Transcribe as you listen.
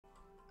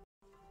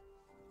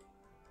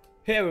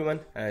Hey everyone,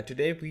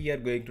 today we are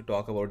going to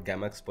talk about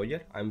gamma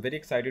exposure. I'm very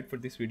excited for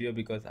this video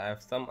because I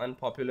have some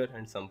unpopular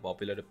and some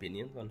popular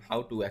opinions on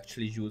how to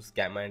actually use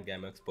gamma and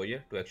gamma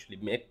exposure to actually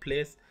make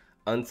plays,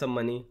 earn some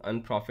money,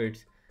 earn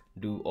profits,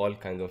 do all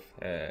kinds of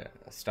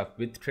stuff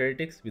with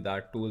Tradetics, with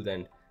our tools,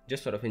 and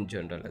just sort of in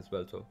general as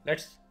well. So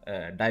let's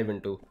dive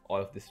into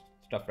all of this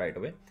stuff right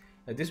away.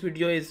 This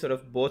video is sort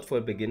of both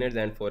for beginners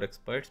and for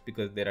experts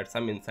because there are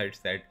some insights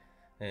that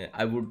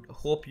I would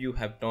hope you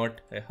have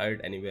not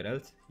heard anywhere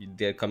else.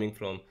 They're coming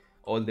from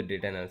all the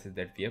data analysis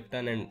that we have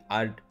done, and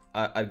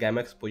our gamma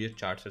exposure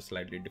charts are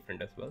slightly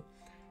different as well.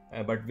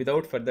 But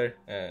without further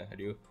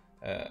ado,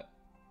 uh,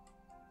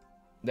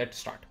 let's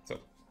start. So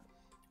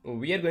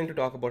we are going to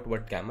talk about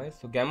what gamma is.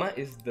 So gamma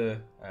is the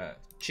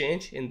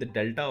change in the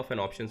delta of an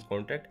options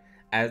contract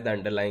as the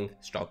underlying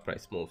stock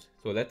price moves.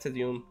 So let's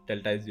assume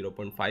delta is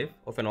 0.5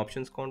 of an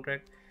options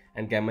contract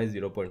and gamma is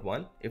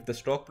 0.1. If the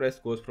stock price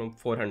goes from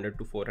 400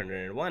 to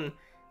 401,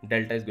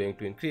 delta is going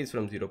to increase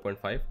from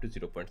 0.5 to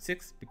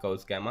 0.6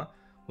 because gamma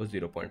was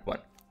 0.1.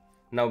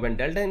 Now when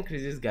delta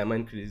increases, gamma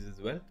increases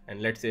as well,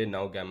 and let's say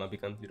now gamma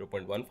becomes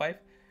 0.15.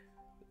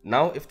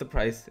 Now if the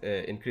price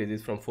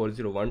increases from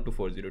 401 to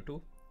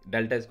 402,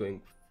 delta is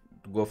going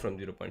to go from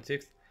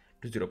 0.6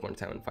 to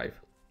 0.75.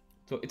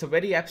 So it's a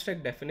very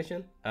abstract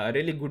definition. A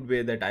really good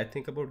way that I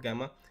think about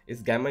gamma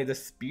is a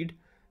speed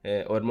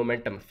or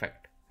momentum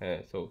effect.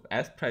 So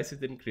as price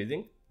is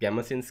increasing,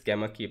 since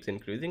gamma keeps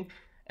increasing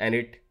and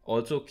it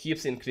also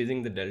keeps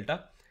increasing the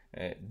delta,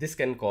 this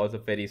can cause a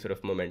very sort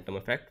of momentum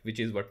effect, which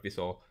is what we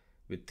saw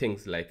with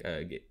things like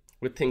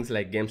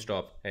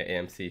GameStop,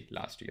 AMC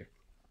last year.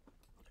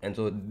 And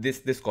so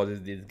this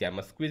causes these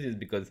gamma squeezes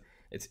because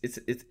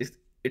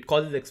it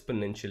causes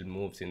exponential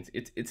moves since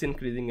it's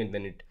increasing, and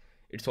then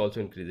it's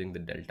also increasing the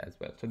delta as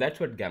well. So that's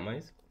what gamma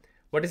is.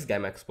 What is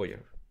gamma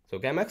exposure? So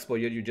gamma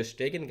exposure, you just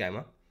take in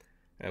gamma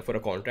for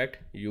a contract,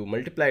 you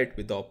multiply it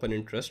with the open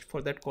interest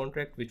for that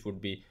contract, which would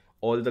be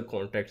all the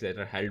contracts that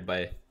are held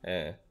by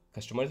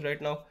customers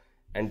right now,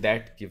 and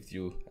that gives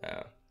you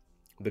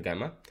the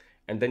gamma.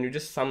 And then you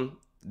just sum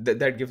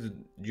that gives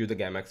you the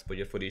gamma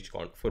exposure for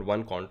for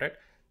one contract.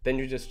 Then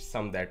you just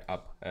sum that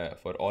up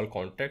for all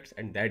contracts,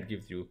 and that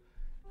gives you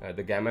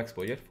the gamma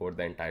exposure for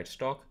the entire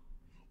stock.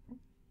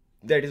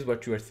 That is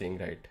what you are seeing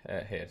right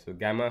here. So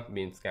gamma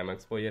means gamma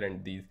exposure,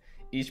 and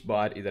each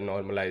bar is a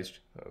normalized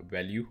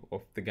value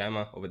of the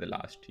gamma over the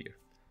last year.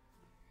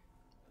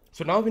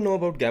 So now we know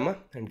about gamma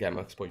and gamma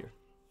exposure.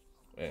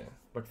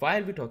 But why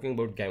are we talking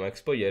about gamma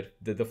exposure?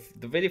 The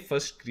very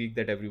first Greek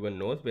that everyone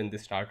knows when they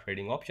start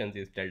trading options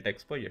is delta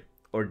exposure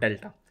or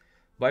delta.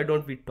 Why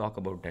don't we talk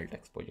about delta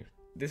exposure?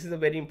 This is a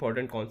very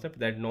important concept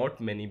that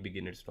not many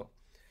beginners know.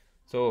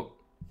 So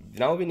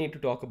now we need to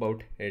talk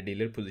about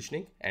dealer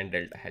positioning and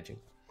delta hedging.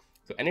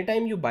 So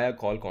anytime you buy a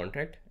call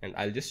contract, and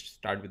I'll just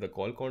start with the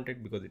call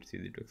contract because it's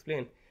easy to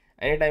explain.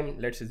 Anytime,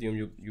 let's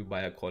assume you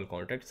buy a call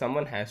contract,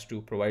 someone has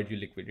to provide you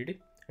liquidity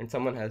and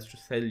someone has to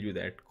sell you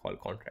that call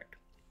contract.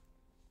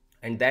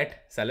 And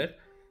that seller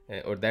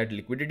or that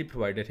liquidity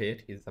provider here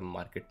is a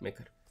market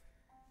maker.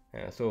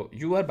 So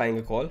you are buying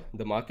a call,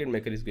 the market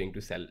maker is going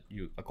to sell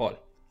you a call.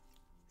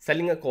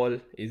 Selling a call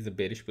is a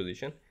bearish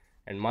position,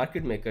 and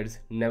market makers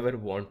never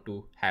want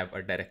to have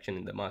a direction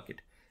in the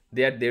market.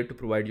 They are there to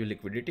provide you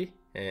liquidity,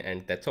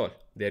 and that's all.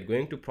 They are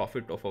going to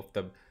profit off of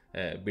the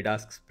bid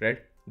ask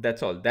spread.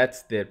 That's all.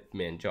 That's their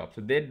main job.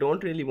 So they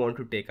don't really want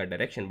to take a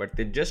direction, but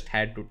they just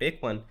had to take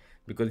one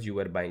because you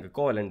were buying a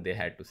call and they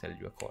had to sell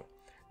you a call.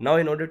 Now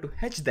in order to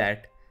hedge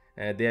that,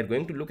 they are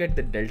going to look at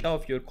the delta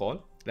of your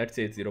call. Let's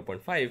say it's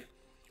 0.5,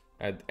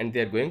 and they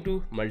are going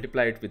to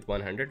multiply it with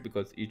 100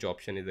 because each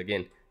option is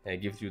again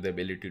gives you the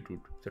ability to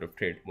sort of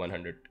trade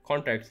 100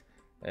 contracts,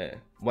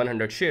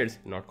 100 shares,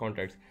 not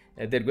contracts.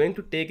 They're going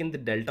to take in the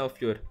delta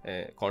of your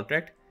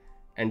contract,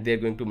 and they're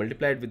going to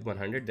multiply it with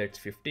 100. That's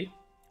 50.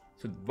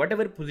 So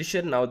whatever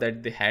position now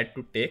that they had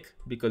to take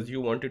because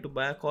you wanted to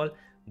buy a call,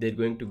 they're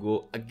going to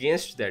go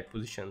against that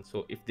position.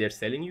 So if they're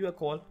selling you a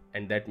call,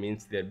 and that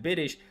means they're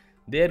bearish,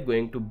 they are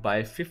going to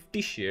buy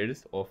 50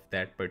 shares of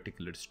that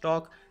particular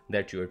stock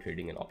that you are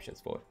trading in options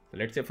for. So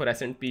let's say for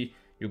S&P,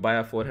 you buy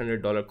a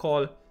 $400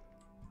 call,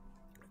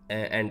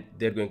 and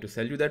they're going to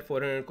sell you that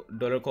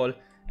 $400 call,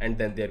 and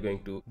then they're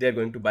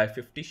going to buy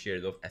 50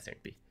 shares of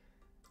S&P.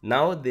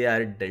 Now they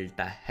are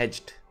delta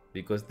hedged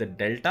because the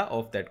delta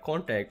of that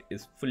contract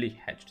is fully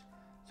hedged.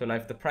 So now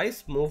if the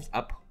price moves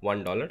up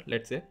 $1,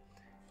 let's say,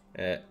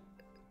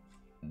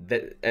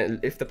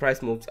 if the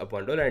price moves up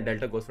 $1 and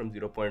delta goes from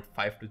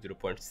 0.5 to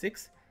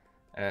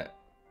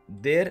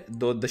 0.6,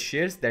 though the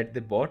shares that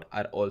they bought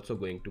are also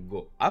going to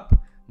go up,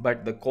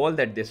 but the call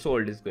that they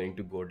sold is going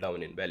to go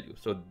down in value.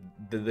 So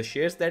the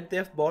shares that they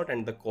have bought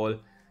and the call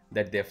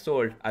that they have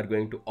sold are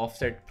going to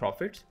offset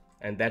profits,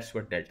 and that's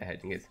what delta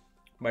hedging is.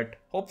 But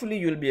hopefully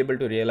you'll be able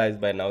to realize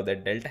by now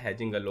that delta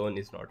hedging alone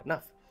is not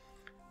enough,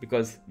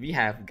 because we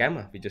have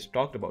gamma, we just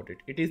talked about it.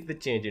 It is the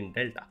change in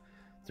delta.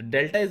 So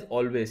delta is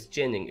always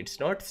changing, it's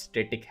not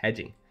static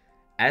hedging.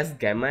 As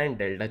gamma and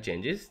delta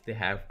changes, they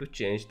have to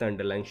change the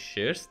underlying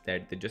shares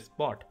that they just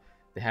bought.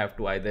 they have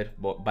to either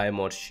buy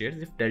more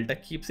shares if delta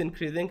keeps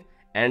increasing,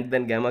 and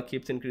then gamma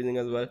keeps increasing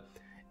as well.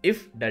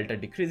 If delta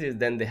decreases,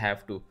 then they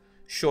have to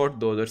short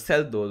those or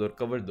sell those or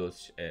cover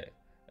those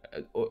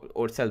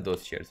or sell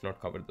those shares,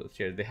 not cover those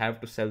shares. They have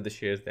to sell the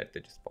shares that they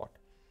just bought.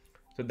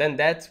 So then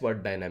that's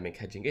what dynamic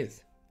hedging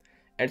is.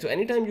 And so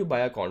anytime you buy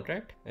a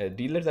contract,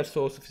 dealers are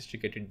so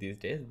sophisticated these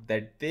days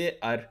that they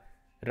are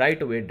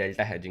right away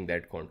delta hedging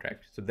that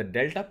contract. So the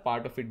delta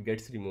part of it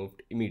gets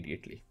removed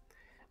immediately.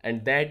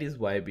 And that is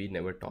why we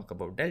never talk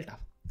about delta.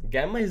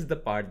 Gamma is the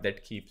part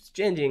that keeps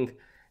changing,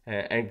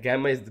 and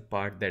gamma is the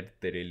part that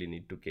they really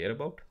need to care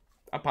about,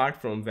 apart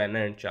from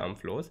vanna and charm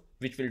flows,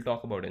 which we'll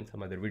talk about in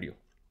some other video.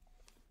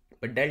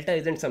 But delta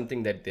isn't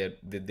something that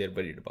they're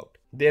worried about.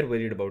 They're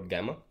worried about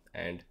gamma,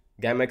 and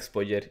gamma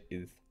exposure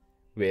is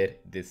where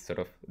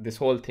this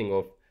whole thing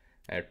of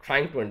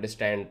trying to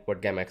understand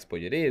what gamma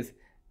exposure is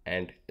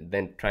and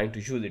then trying to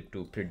use it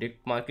to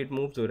predict market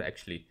moves or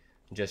actually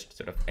just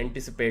sort of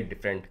anticipate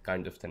different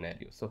kinds of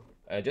scenarios. So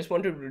I just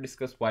wanted to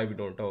discuss why we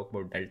don't talk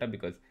about delta,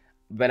 because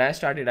when I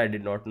started, I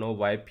did not know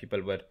why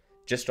people were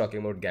just talking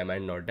about gamma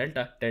and not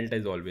delta. Delta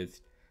is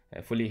always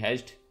fully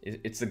hedged.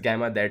 It's the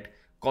gamma that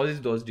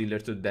causes those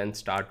dealers to then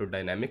start to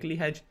dynamically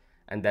hedge,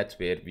 and that's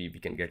where we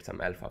can get some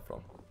alpha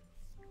from.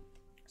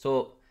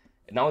 So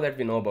now that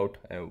we know about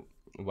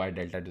why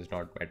delta does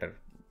not matter,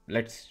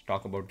 let's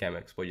talk about gamma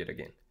exposure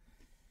again.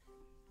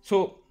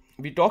 So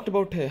we talked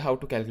about how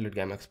to calculate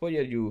gamma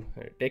exposure. You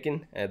take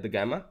in the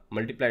gamma,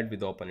 multiply it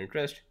with the open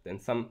interest, then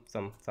sum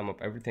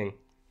up everything.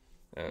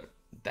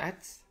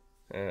 That's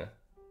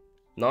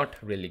not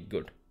really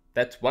good.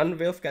 That's one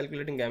way of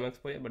calculating gamma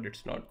exposure, but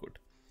it's not good.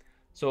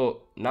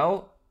 So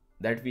now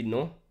that we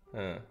know,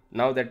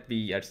 now that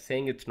we are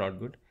saying it's not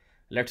good,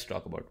 let's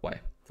talk about why.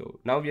 So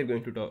now we are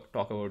going to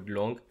talk about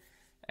long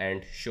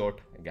and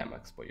short gamma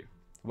exposure.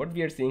 What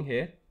we are seeing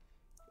here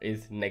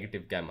is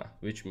negative gamma,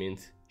 which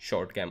means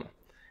short gamma.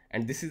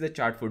 And this is a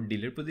chart for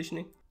dealer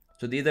positioning.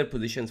 So these are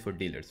positions for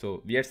dealers.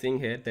 So we are seeing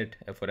here that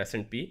for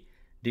S&P,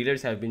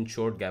 dealers have been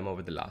short gamma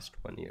over the last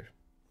 1 year.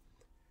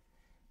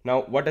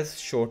 Now, what does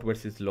short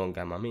versus long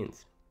gamma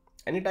means?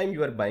 Anytime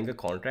you are buying a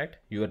contract,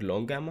 you are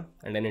long gamma,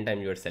 and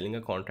anytime you are selling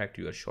a contract,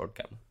 you are short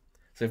gamma.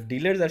 So if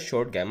dealers are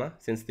short gamma,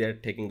 since they are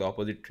taking the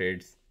opposite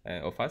trades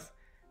of us,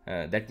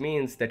 that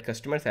means that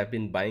customers have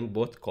been buying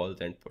both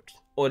calls and puts,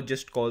 or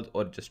just calls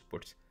or just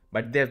puts,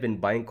 but they have been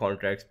buying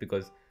contracts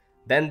because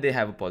then they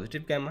have a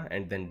positive gamma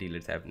and then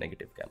dealers have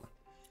negative gamma.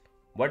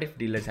 What if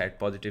dealers had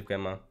positive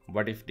gamma?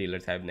 What if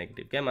dealers have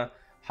negative gamma?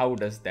 How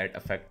does that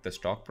affect the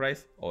stock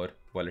price or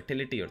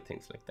volatility or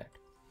things like that?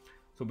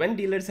 So when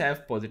dealers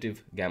have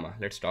positive gamma,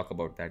 let's talk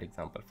about that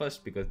example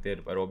first, because there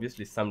were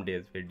obviously some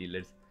days where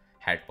dealers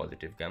had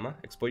positive gamma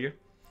exposure.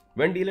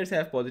 When dealers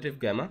have positive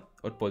gamma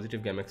or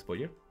positive gamma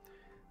exposure,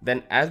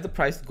 then as the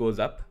price goes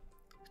up,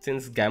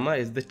 since gamma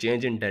is the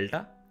change in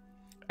delta,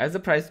 as the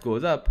price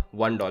goes up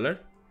 $1,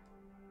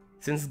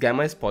 since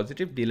gamma is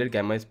positive, dealer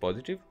gamma is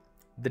positive,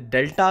 the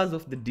deltas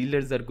of the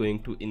dealers are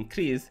going to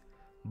increase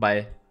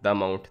by the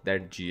amount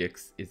that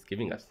GEX is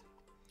giving us.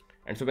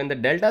 And so when the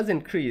deltas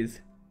increase,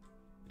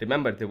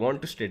 remember, they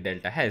want to stay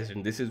delta hedged,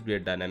 and this is where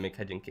dynamic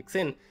hedging kicks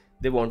in.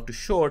 They want to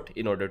short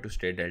in order to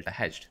stay delta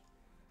hedged.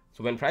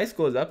 So when price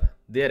goes up,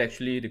 they are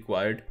actually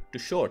required to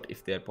short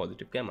if they are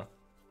positive gamma.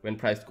 When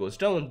price goes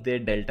down, their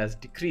deltas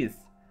decrease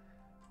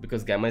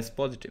because gamma is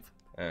positive.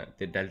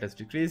 Their deltas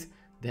decrease,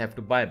 they have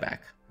to buy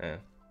back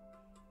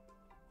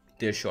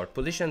their short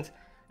positions,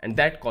 and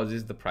that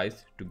causes the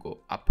price to go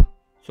up.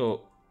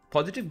 So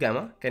positive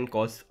gamma can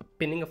cause a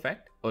pinning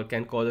effect or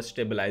can cause a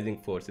stabilizing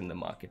force in the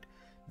market,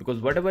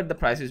 because whatever the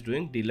price is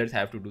doing, dealers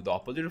have to do the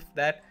opposite of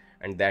that,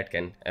 and that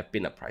can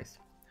pin a price.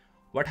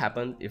 What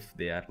happens if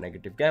they are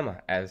negative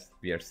gamma, as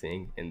we are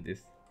seeing in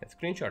this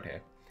screenshot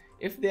here?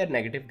 If they are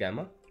negative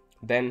gamma,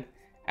 then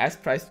as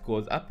price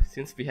goes up,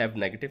 since we have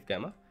negative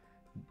gamma,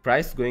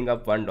 price going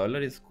up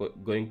 $1 is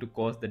going to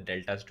cause the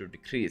deltas to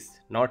decrease,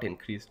 not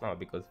increase now,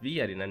 because we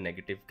are in a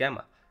negative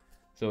gamma.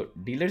 So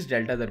dealers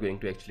deltas are going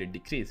to actually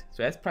decrease.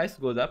 So as price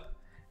goes up,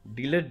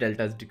 dealers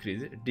deltas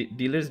decrease,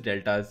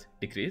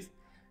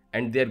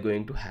 and they're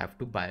going to have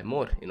to buy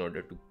more in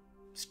order to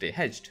stay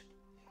hedged.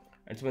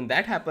 And so when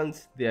that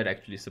happens, they are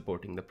actually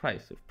supporting the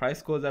price. So if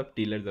price goes up,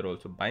 dealers are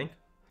also buying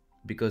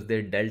because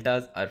their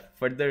deltas are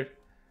further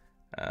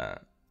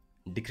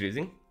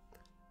decreasing.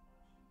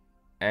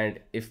 And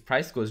if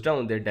price goes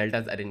down, their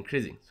deltas are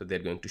increasing, so they're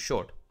going to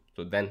short.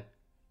 So then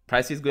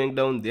price is going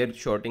down, they're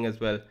shorting as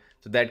well,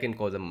 so that can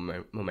cause a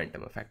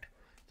momentum effect.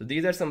 So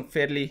these are some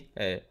fairly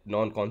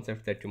known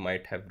concepts that you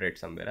might have read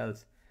somewhere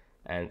else,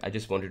 and I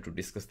just wanted to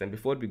discuss them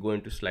before we go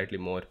into slightly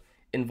more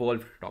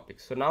involved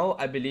topics. So now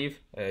I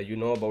believe you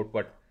know about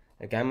what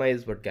gamma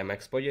is, what gamma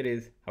exposure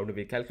is, how do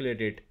we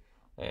calculate it,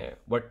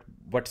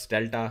 what's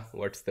delta,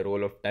 what's the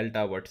role of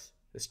delta, what's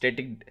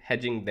static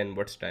hedging, then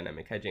what's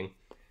dynamic hedging.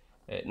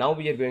 Now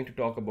we are going to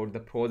talk about the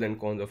pros and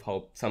cons of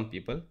how some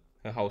people,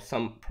 how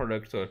some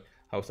products or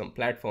how some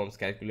platforms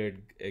calculate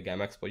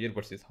gamma exposure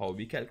versus how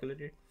we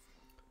calculate it.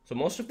 So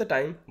most of the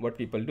time, what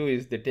people do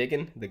is they take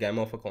in the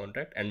gamma of a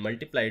contract and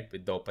multiply it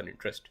with the open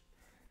interest.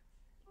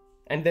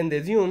 And then they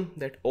assume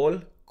that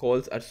all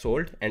calls are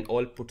sold and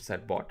all puts are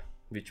bought,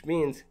 which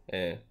means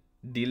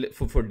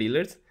for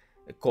dealers,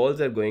 calls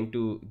are going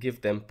to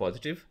give them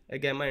positive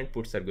gamma and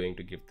puts are going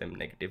to give them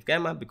negative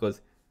gamma,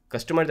 because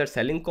customers are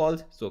selling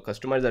calls, so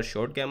customers are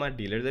short gamma,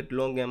 dealers are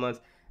long gammas,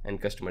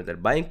 and customers are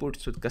buying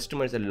puts, so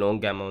customers are long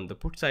gamma on the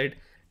put side,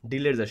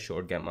 dealers are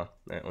short gamma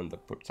on the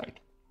put side.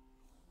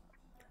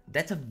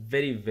 That's a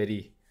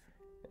very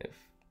uh,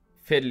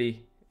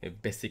 fairly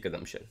basic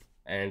assumption,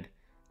 and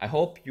I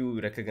hope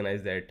you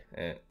recognize that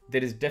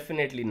there is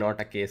definitely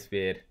not a case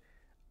where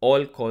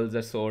all calls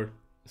are sold,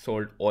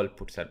 all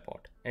puts are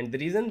bought. And the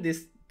reason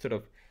this sort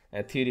of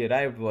theory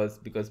arrived was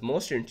because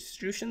most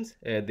institutions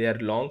they are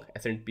long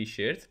S&P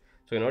shares.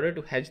 So in order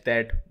to hedge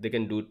that, they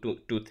can do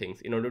two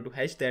things. In order to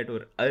hedge that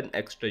or earn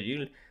extra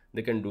yield,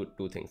 they can do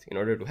two things. In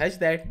order to hedge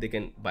that, they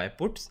can buy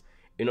puts.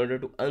 In order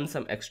to earn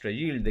some extra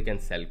yield, they can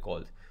sell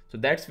calls. So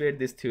that's where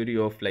this theory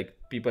of like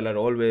people are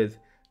always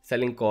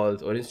selling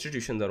calls or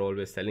institutions are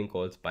always selling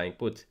calls, buying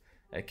puts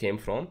came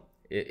from.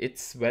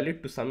 It's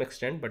valid to some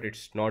extent, but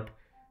it's not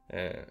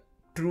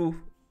true,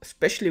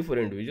 especially for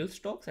individual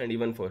stocks and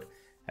even for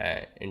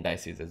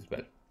indices as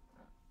well.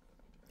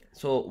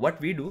 So what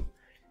we do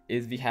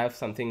is we have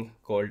something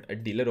called a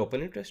dealer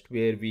open interest,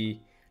 where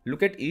we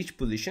look at each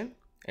position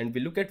and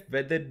we look at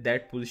whether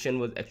that position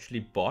was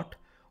actually bought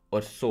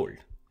or sold.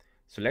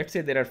 So let's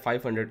say there are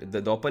 500,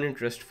 the open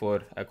interest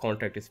for a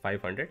contract is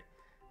 500.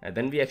 And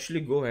then we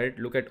actually go ahead,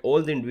 look at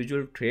all the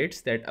individual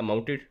trades that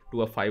amounted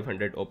to a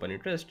 500 open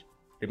interest.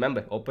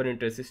 Remember, open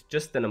interest is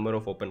just the number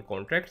of open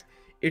contracts.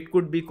 It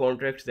could be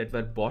contracts that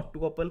were bought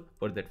to open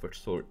or that were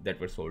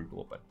sold to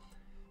open.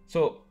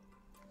 So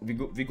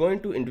we go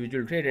into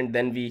individual trade and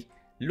then we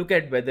look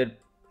at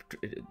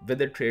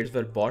whether trades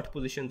were bought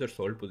positions or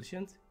sold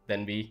positions.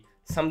 Then we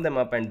sum them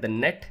up, and the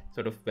net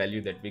sort of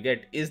value that we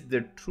get is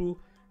the true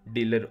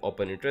dealer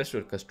open interest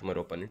or customer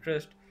open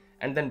interest.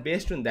 And then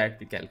based on that,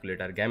 we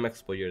calculate our gamma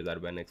exposures, our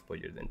vanna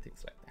exposures, and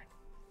things like that.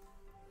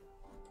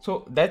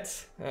 So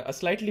that's a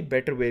slightly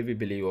better way, we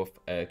believe, of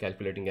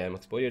calculating gamma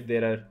exposure.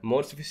 There are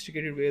more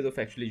sophisticated ways of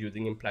actually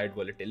using implied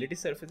volatility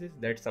surfaces.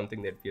 That's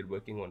something that we are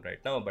working on right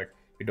now, but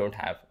we don't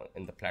have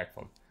in the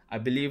platform. I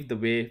believe the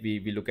way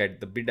we look at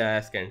the bid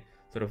ask and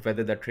sort of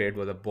whether the trade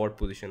was a bought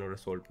position or a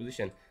sold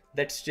position,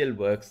 that still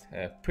works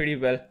pretty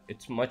well.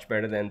 It's much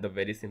better than the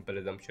very simple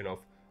assumption of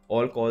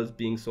all calls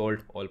being sold,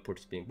 all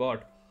puts being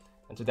bought.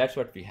 And so that's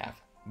what we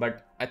have.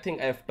 But I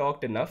think I've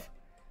talked enough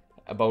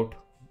about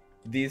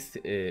these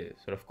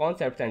sort of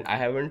concepts, and I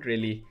haven't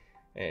really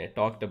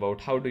talked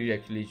about how do you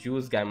actually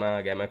use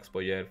gamma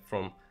exposure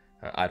from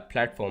our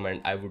platform,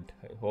 and I would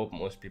hope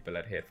most people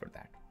are here for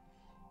that.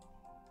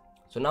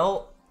 So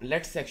now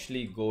let's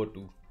actually go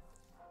to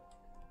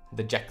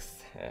the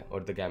GEX or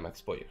the gamma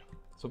exposure.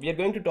 So we are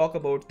going to talk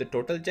about the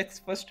total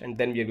GEX first, and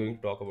then we are going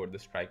to talk about the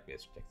strike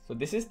based GEX. So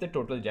this is the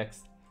total GEX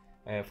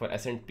for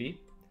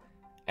S&P,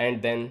 and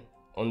then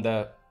on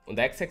the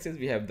x-axis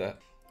we have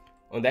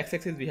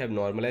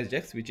normalized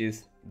GEX, which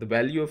is the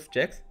value of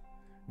GEX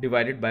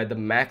divided by the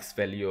max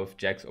value of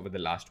GEX over the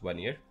last 1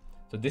 year.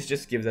 So this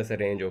just gives us a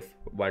range of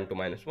 1 to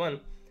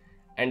 -1.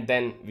 And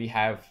then we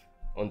have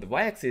on the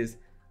y-axis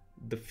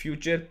the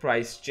future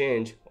price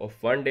change of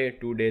 1 day,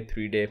 2 day,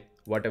 3 day,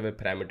 whatever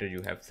parameter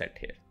you have set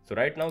here. So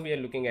right now we are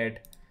looking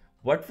at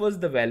what was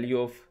the value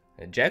of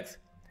GEX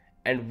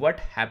and what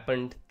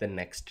happened the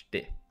next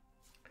day.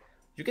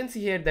 You can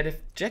see here that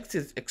if GEX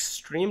is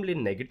extremely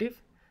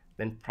negative,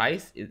 then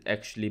price is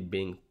actually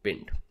being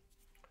pinned.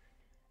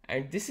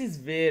 And this is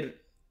where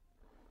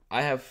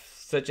I have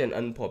such an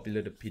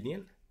unpopular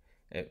opinion.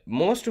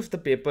 Most of the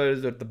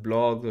papers or the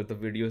blogs or the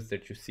videos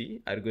that you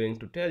see are going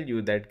to tell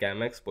you that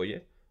gamma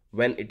exposure,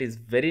 when it is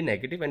very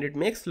negative, and it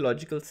makes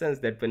logical sense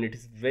that when it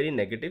is very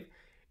negative,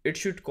 it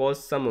should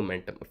cause some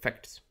momentum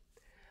effects.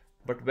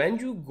 But when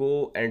you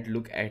go and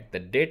look at the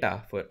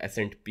data for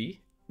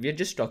S&P, we are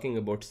just talking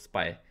about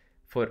SPY.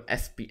 For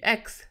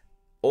SPX,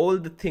 all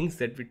the things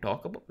that we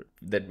talked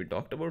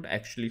about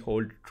actually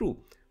hold true.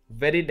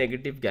 Very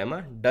negative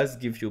gamma does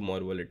give you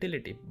more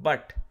volatility,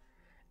 but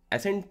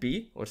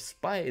S&P or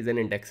SPY is an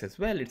index as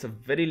well. It's a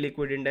very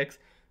liquid index.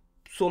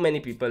 So many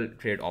people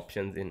trade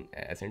options in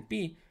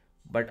S&P,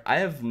 but I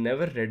have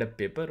never read a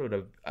paper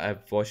or I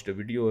have watched a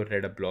video or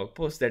read a blog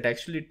post that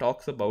actually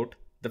talks about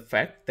the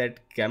fact that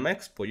gamma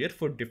exposure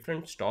for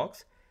different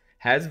stocks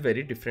has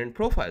very different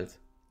profiles,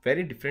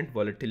 very different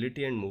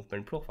volatility and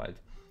movement profiles.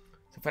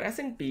 So for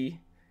S&P,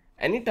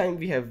 anytime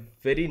we have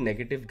very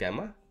negative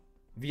gamma,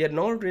 we are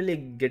not really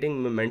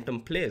getting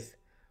momentum plays.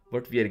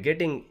 What we are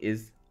getting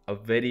is a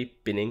very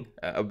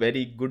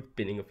good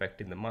pinning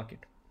effect in the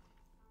market.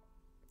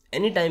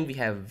 Anytime we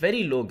have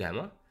very low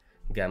gamma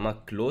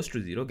close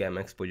to zero, gamma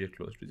exposure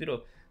close to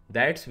zero,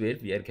 that's where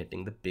we are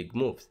getting the big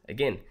moves.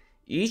 Again,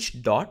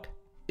 each dot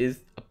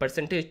is a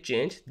percentage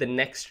change the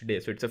next day.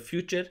 So it's a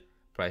future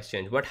price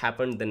change. What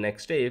happened the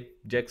next day if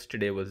GEX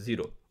today was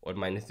 0 or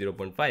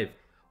 -0.5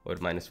 or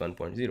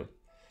 -1.0.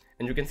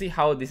 And you can see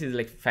how this is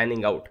like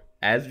fanning out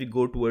as we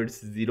go towards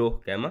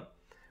zero gamma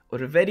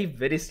or a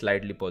very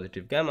slightly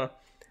positive gamma.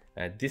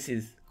 This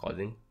is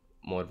causing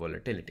more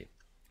volatility.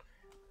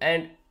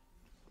 And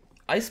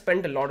I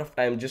spent a lot of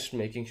time just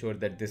making sure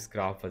that this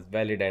graph was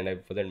valid and I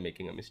wasn't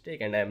making a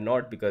mistake, and I am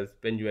not, because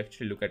when you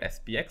actually look at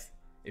SPX,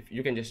 if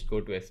you can just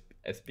go to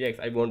SPX,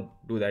 I won't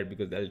do that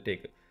because that'll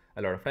take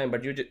a lot of time,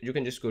 but you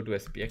can just go to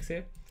SPX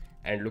here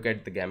and look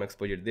at the gamma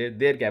exposure there.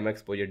 Their gamma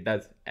exposure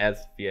does, as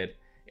we are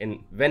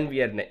in, when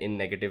we are in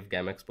negative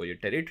gamma exposure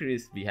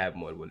territories, we have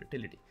more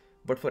volatility.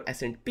 But for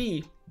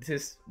S&P, this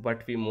is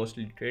what we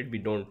mostly trade. We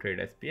don't trade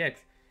SPX.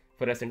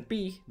 For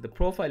S&P, the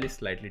profile is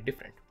slightly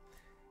different.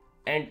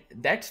 And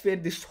that's where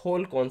this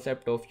whole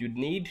concept of you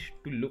need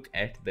to look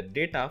at the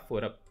data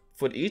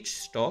for each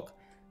stock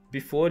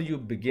before you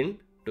begin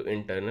to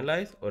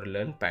internalize or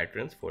learn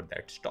patterns for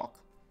that stock.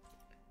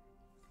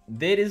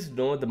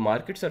 The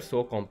markets are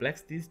so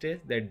complex these days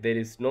that there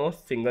is no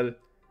single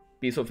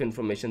piece of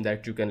information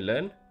that you can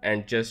learn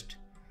and just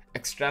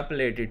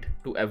extrapolate it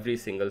to every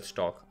single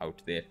stock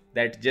out there.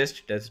 That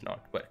just does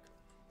not work.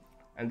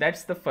 And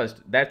that's the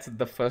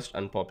first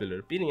unpopular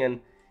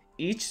opinion.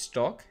 Each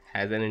stock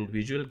has an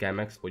individual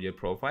gamma exposure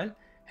profile,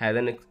 has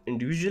an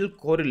individual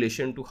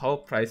correlation to how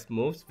price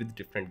moves with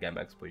different gamma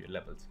exposure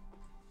levels.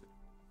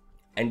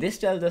 And this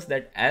tells us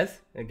that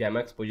as a gamma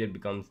exposure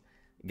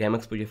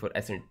for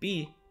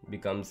S&P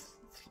becomes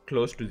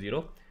close to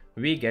zero,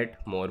 we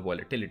get more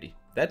volatility.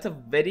 That's a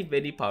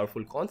very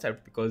powerful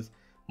concept, because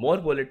more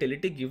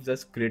volatility gives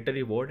us greater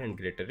reward and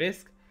greater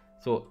risk.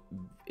 So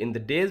in the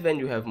days when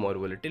you have more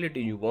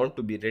volatility, you want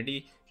to be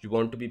ready, you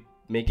want to be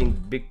making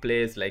big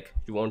plays, like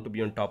you want to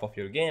be on top of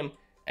your game,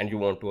 and you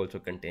want to also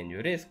contain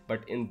your risk.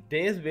 But in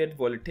days where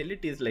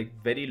volatility is like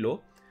very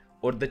low,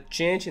 or the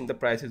change in the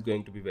price is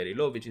going to be very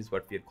low, which is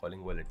what we are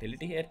calling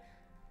volatility here,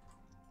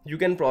 you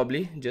can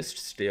probably just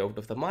stay out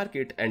of the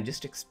market and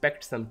just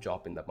expect some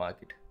chop in the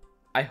market.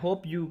 I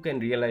hope you can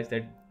realize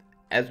that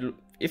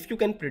if you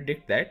can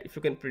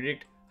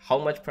predict how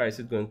much price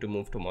is going to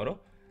move tomorrow,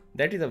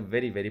 that is a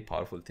very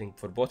powerful thing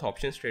for both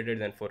options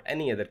traders and for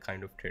any other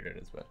kind of trader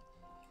as well.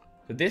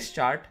 So this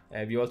chart,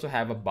 we also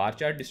have a bar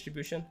chart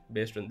distribution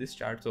based on this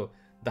chart. So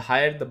the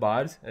higher the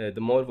bars, the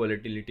more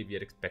volatility we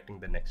are expecting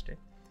the next day.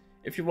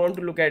 If you want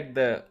to look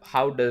at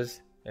how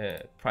does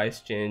price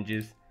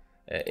changes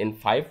in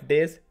 5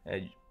 days,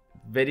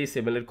 very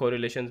similar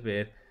correlations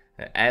where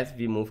as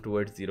we move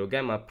towards zero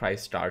gamma,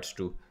 price starts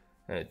to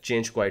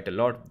change quite a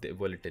lot, the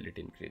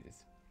volatility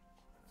increases.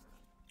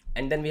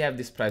 And then we have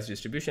this price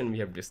distribution. We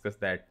have discussed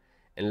that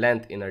in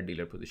length in our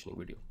dealer positioning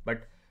video,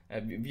 but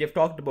we have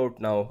talked about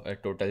now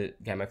total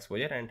gamma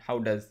exposure and how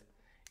does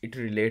it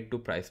relate to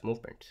price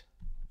movements.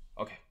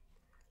 Okay,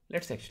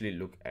 let's actually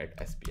look at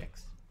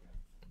SPX.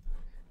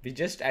 We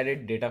just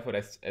added data for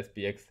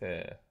SPX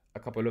a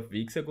couple of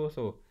weeks ago,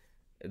 so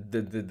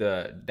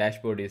the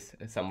dashboard is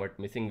somewhat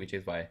missing, which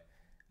is why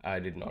I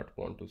did not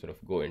want to sort of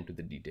go into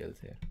the details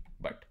here,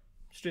 but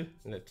still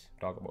let's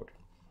talk about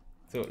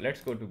it. So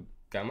let's go to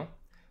gamma.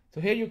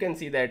 So here you can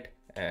see that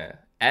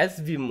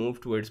as we move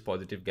towards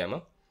positive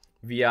gamma,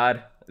 we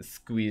are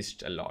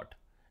squeezed a lot.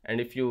 And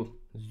if you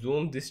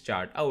zoom this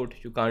chart out,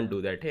 you can't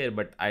do that here,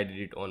 but I did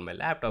it on my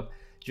laptop.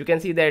 You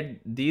can see that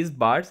these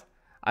bars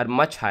are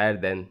much higher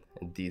than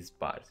these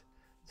bars.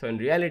 So in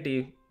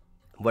reality,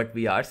 what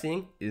we are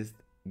seeing is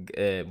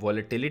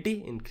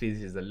volatility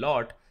increases a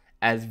lot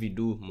as we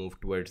do move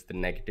towards the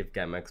negative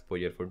gamma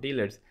exposure for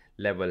dealers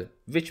level,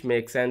 which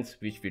makes sense,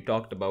 which we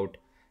talked about.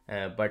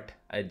 But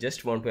I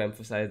just want to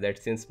emphasize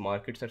that since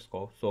markets are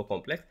so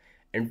complex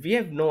and we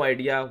have no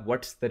idea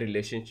what's the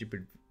relationship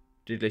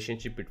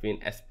between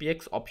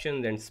SPX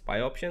options and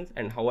SPY options,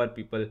 and how are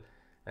people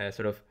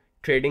sort of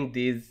trading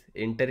these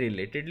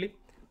interrelatedly.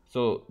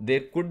 So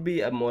there could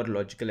be a more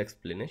logical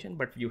explanation,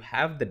 but you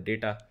have the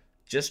data,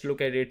 just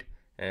look at it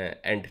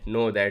and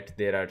know that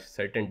there are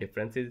certain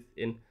differences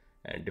in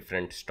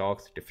different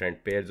stocks,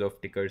 different pairs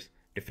of tickers,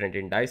 different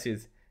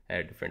indices,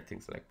 different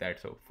things like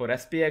that. So for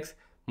SPX,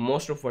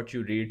 most of what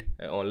you read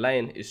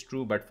online is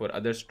true, but for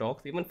other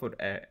stocks, even for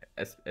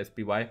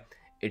SPY,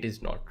 it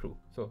is not true.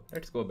 So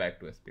let's go back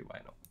to SPY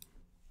now.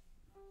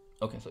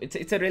 Okay, so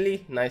it's a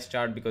really nice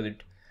chart because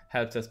it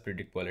helps us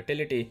predict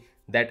volatility.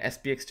 That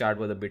SPX chart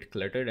was a bit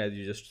cluttered, as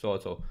you just saw,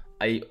 so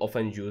I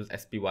often use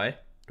SPY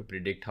to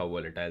predict how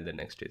volatile the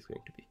next day is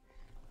going to be.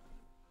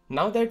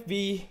 Now that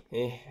we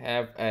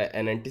have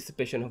an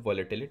anticipation of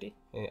volatility,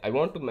 I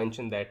want to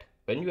mention that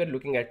when you are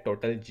looking at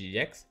total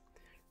GEX,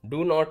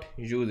 do not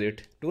use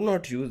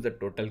the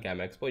total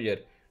gamma exposure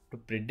to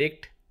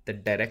predict the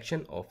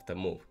direction of the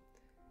move.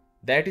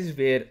 That is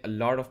where a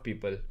lot of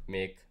people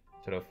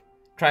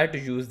try to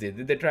use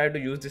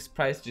this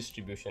price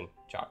distribution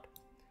chart.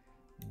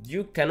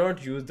 You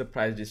cannot use the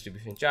price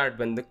distribution chart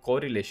when the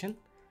correlation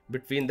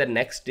between the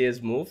next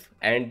day's move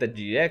and the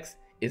GEX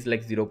is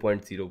like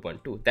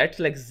 0.012. That's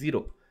like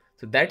 0.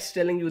 So that's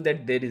telling you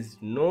that there is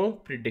no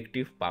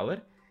predictive power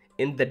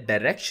in the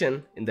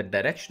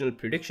directional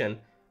prediction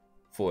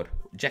for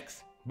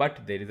GEX.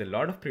 but there is a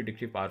lot of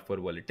predictive power for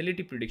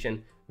volatility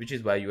prediction, which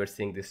is why you are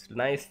seeing this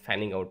nice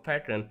fanning out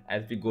pattern.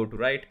 As we go to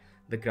right,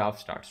 the graph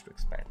starts to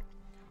expand.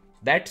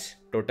 That's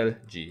total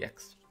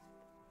GEX,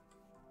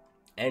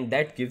 and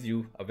that gives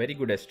you a very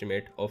good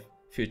estimate of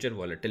future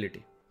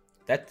volatility.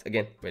 That's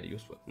again very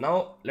useful.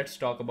 Now let's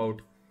talk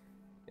about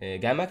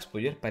gamma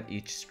exposure per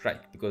each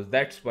strike, because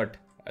that's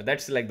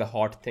like the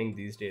hot thing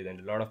these days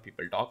and a lot of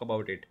people talk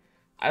about it.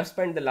 I've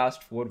spent the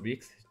last 4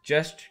 weeks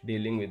just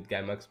dealing with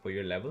gamma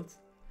exposure levels.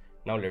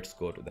 Now let's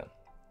go to them.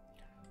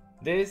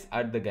 These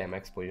are the gamma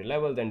exposure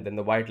levels, and then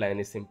the white line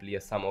is simply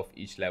a sum of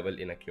each level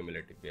in a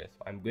cumulative way.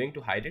 So I'm going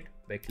to hide it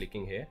by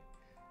clicking here.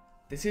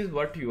 This is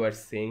what you are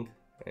seeing.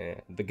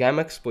 The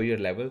gamma exposure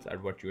levels are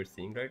what you are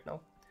seeing right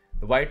now.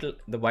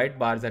 The white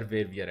bars are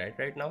where we are at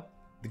right now.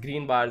 The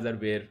green bars are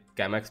where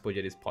gamma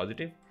exposure is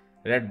positive.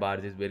 Red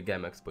bars is where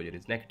gamma exposure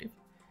is negative.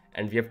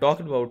 And we have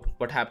talked about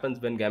what happens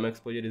when gamma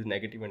exposure is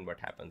negative and what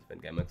happens when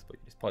gamma exposure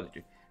is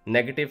positive.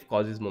 Negative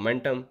causes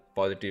momentum,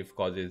 positive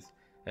causes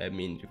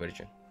mean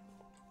reversion.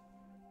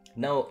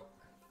 Now,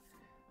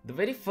 the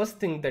very first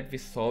thing that we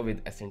saw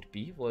with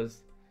S&P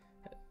was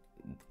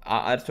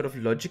our sort of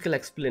logical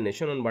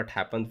explanation on what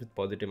happens with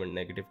positive and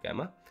negative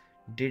gamma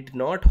did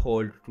not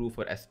hold true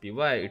for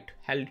SPY, it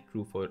held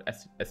true for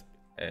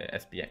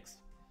SPX.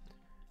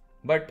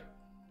 But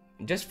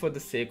just for the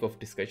sake of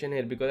discussion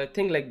here, because I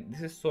think like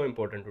this is so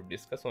important to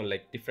discuss on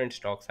like different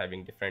stocks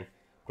having different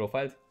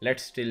profiles,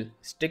 let's still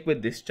stick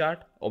with this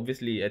chart.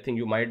 Obviously, I think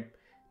you might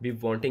be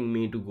wanting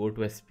me to go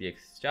to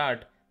SPX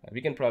chart.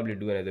 We can probably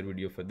do another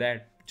video for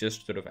that,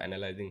 just sort of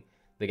analyzing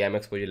the gamma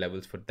exposure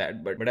levels for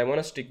that, but I want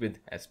to stick with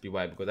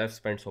SPY because I've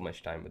spent so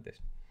much time with this.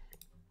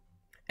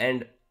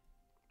 And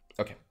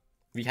okay,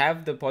 we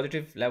have the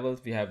positive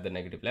levels, we have the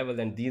negative levels,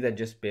 and these are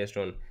just based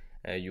on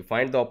you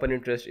find the open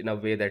interest in a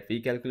way that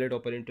we calculate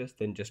open interest,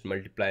 then just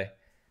multiply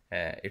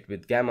it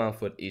with gamma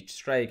for each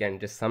strike and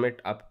just sum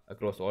it up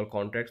across all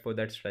contracts for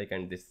that strike,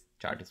 and this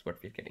chart is what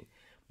we're getting.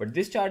 But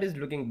this chart is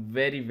looking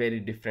very, very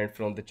different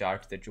from the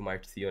charts that you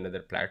might see on other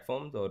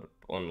platforms or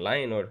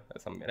online or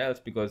somewhere else,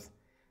 because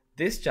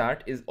this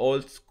chart is all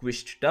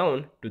squished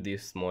down to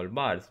these small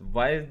bars.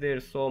 Why is there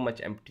so much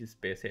empty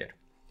space here?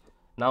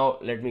 Now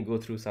let me go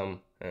through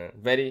some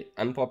very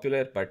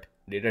unpopular but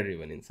data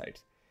driven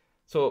insights.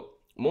 So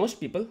most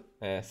people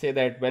say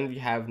that when we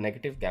have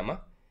negative gamma,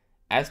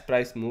 as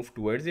price move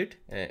towards it,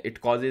 it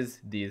causes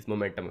these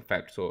momentum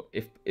effects. So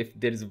if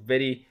there is a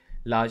very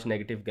large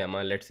negative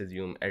gamma, let's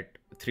assume at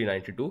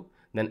 392,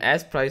 then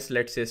as price,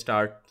 let's say,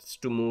 starts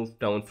to move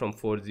down from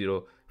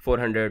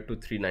 400 to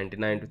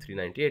 399 to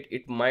 398,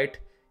 it might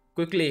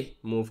quickly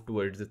move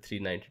towards the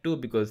 392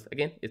 because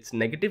again it's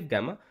negative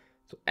gamma.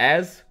 So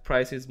as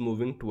price is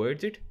moving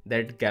towards it,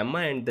 that gamma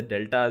and the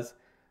deltas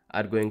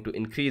are going to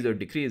increase or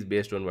decrease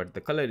based on what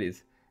the color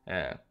is,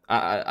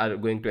 are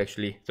going to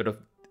actually sort of,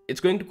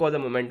 it's going to cause a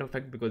momentum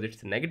effect because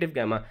it's a negative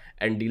gamma,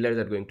 and dealers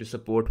are going to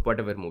support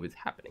whatever move is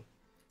happening,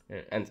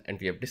 and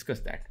we have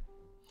discussed that.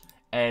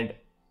 And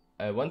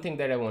one thing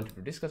that I wanted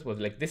to discuss was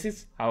like, this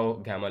is how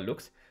gamma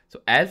looks.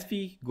 So as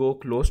we go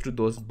close to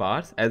those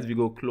bars, as we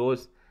go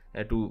close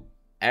to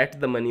at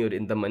the money or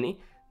in the money,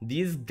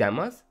 these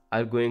gammas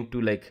are going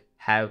to like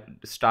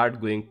start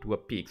going to a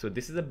peak. So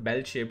this is a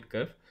bell-shaped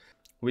curve,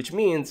 which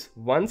means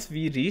once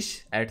we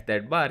reach at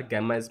that bar,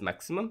 gamma is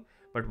maximum.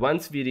 But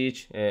once we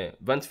reach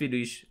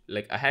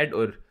like ahead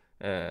or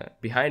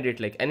behind it,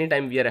 like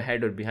anytime we are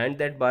ahead or behind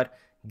that bar,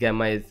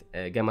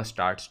 gamma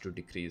starts to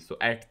decrease. So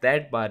at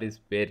that bar is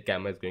where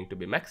gamma is going to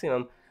be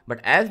maximum.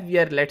 But as we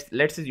are,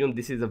 let's assume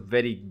this is a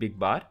very big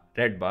bar,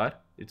 red bar,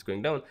 it's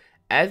going down.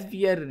 As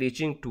we are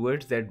reaching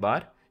towards that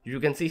bar, you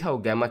can see how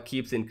gamma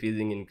keeps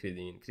increasing.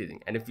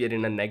 And if we are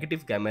in a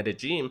negative gamma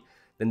regime,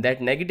 then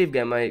that negative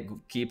gamma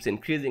keeps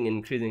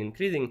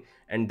increasing,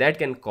 and that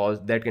can cause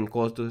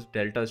those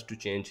deltas to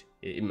change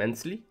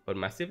immensely or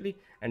massively,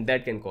 and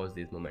that can cause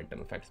these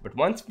momentum effects. But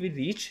once we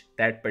reach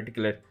that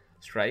particular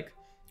strike,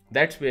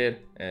 that's where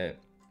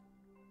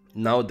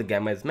now the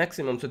gamma is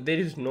maximum, so there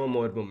is no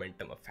more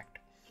momentum effect.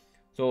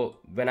 So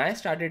when I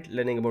started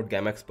learning about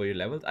gamma exposure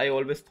levels, I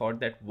always thought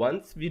that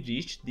once we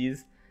reach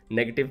these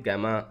negative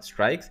gamma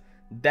strikes,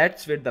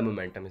 that's where the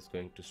momentum is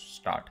going to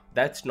start.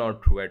 That's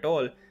not true at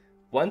all.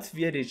 Once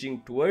we are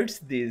reaching towards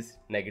these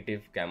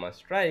negative gamma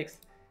strikes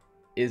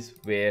is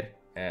where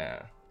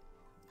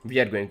we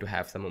are going to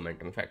have some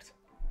momentum effects.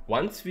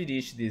 Once we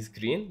reach this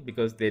green,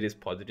 because there is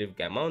positive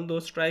gamma on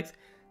those strikes,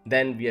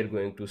 then we are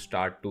going to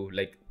start to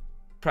like,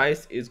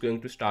 price is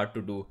going to start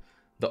to do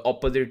the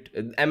opposite.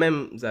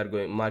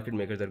 Market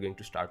makers are going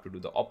to start to do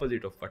the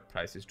opposite of what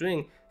price is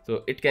doing,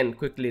 so it can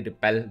quickly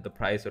repel the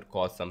price or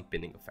cause some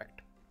pinning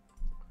effect.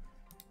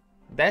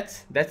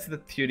 That's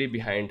the theory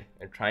behind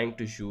trying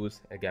to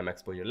use gamma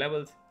exposure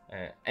levels.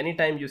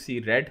 Anytime you see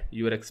red,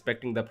 you are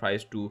expecting the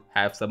price to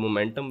have some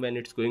momentum when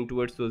it's going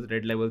towards those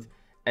red levels.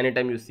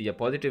 Anytime you see a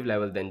positive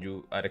level, then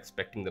you are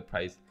expecting the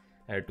price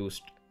to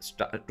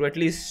at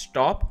least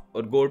stop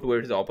or go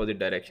towards the opposite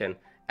direction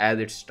as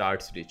it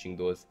starts reaching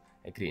those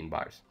green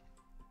bars.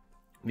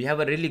 we have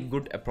a really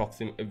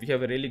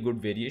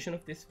good variation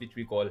of this, which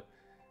we call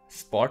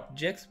spot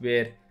GEX,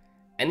 where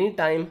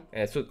anytime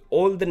so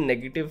all the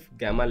negative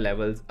gamma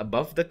levels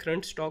above the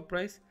current stock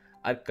price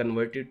are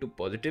converted to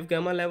positive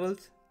gamma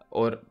levels,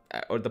 or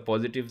the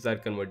positives are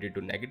converted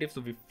to negative.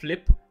 So we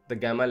flip the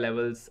gamma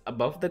levels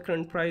above the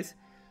current price,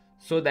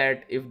 so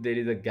that if there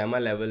is a gamma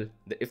level,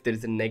 if there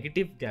is a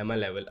negative gamma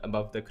level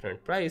above the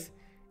current price,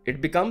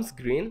 it becomes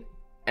green,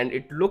 and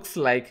it looks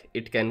like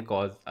it can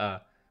cause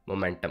a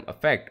momentum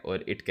effect, or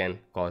it can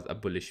cause a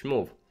bullish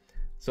move.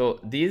 So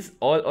these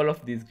all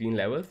of these green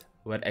levels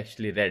were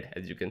actually red,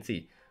 as you can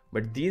see,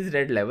 but these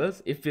red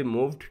levels, if we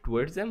moved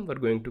towards them, were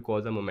going to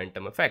cause a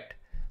momentum effect.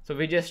 So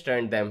we just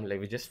turned them, like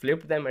we just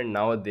flipped them, and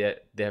now they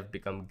have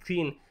become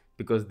green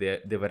because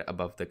they were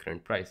above the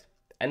current price.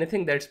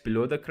 Anything that's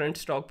below the current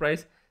stock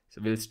price,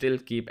 so will still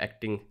keep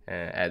acting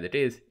as it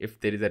is. If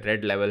there is a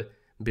red level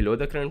below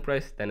the current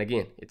price, then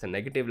again it's a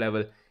negative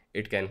level,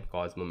 it can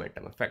cause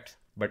momentum effects.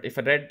 But if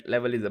a red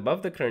level is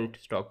above the current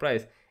stock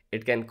price,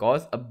 it can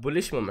cause a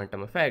bullish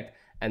momentum effect,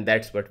 and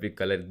that's what we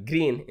color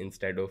green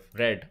instead of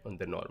red on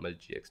the normal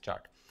GX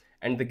chart.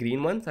 And the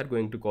green ones are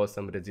going to cause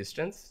some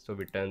resistance, so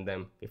we turn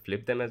them, we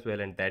flip them as well,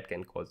 and that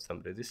can cause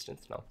some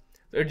resistance now.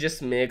 So it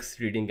just makes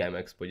reading gamma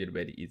exposure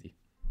very easy.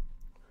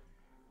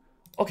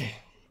 Okay,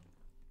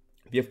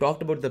 we have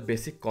talked about the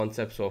basic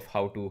concepts of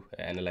how to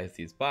analyze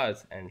these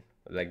bars, and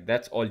like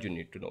that's all you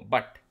need to know.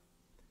 But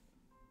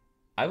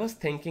I was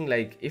thinking,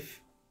 like,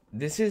 if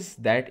this is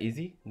that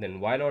easy, then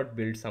why not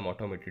build some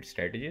automated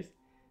strategies?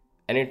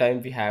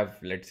 Anytime we have,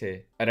 let's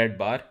say, a red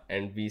bar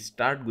and we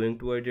start going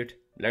towards it,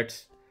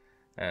 let's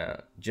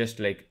just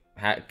like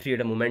create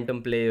a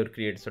momentum play, or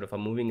create sort of a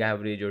moving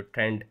average or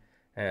trend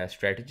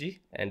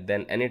strategy. And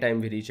then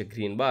anytime we reach a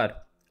green bar,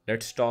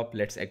 let's stop,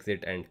 let's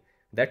exit, and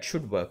that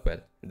should work well.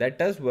 That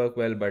does work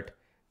well, but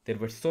there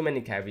were so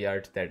many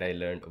caveats that I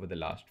learned over the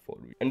last 4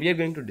 weeks, and we are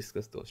going to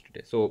discuss those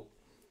today. So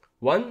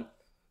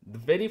the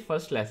very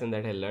first lesson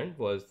that I learned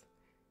was,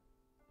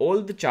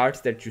 all the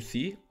charts that you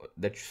see,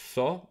 that you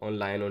saw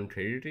online on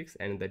Traditrix,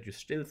 and that you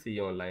still see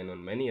online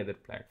on many other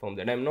platforms,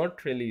 and I'm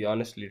not really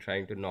honestly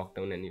trying to knock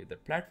down any other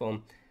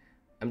platform,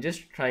 I'm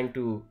just trying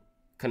to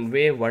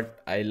convey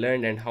what I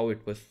learned and how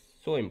it was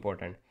so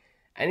important.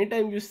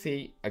 Anytime you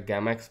see a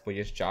gamma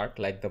exposure chart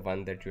like the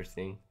one that you're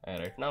seeing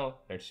right now,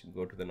 let's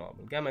go to the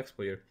normal gamma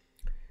exposure.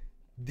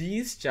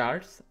 These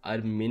charts are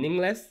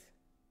meaningless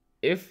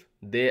if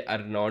they are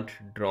not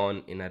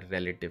drawn in a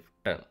relative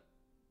term.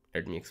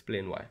 Let me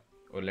explain why,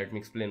 or let me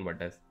explain what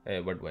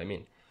do I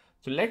mean.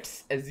 So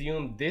let's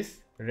assume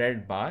this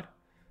red bar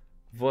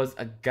was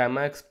a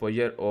gamma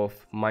exposure of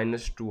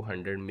minus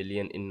 200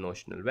 million in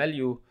notional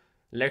value.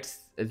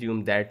 Let's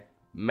assume that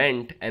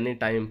meant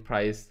anytime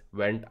price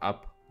went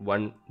up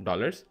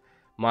 $1,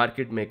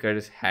 market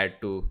makers had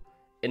to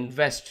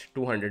invest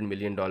 $200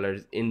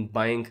 million in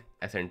buying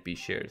S&P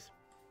shares.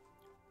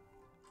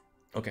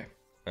 Okay,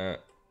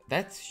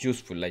 that's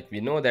useful. Like,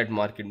 we know that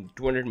market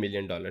 $200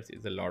 million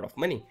is a lot of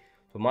money,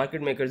 so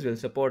market makers will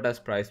support us,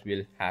 price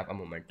will have a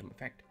momentum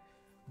effect.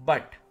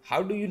 But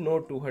how do you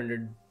know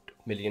 $200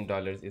 million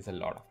is a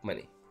lot of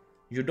money?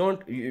 You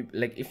don't,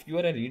 like, if you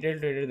are a retail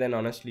trader, then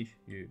honestly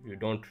you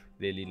don't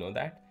really know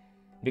that,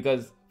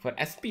 because for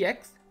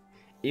SPX,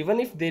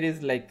 even if there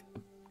is like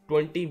a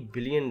 $20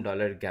 billion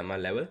gamma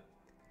level,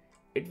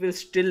 it will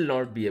still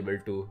not be able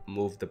to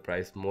move the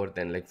price more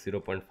than like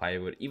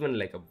 0.5 or even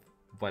like a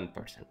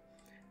 1%.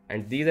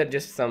 And these are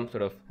just some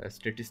sort of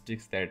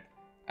statistics that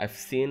I've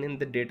seen in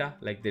the data.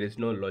 Like, there is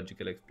no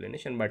logical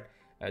explanation, but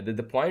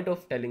the point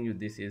of telling you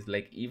this is,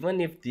 like, even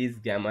if these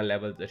gamma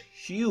levels are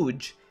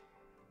huge,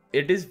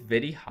 it is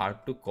very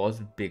hard to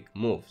cause big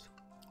moves.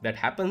 That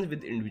happens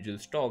with individual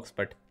stocks,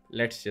 but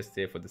let's just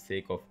say for the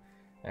sake of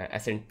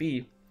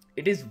S&P,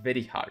 it is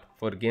very hard.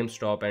 For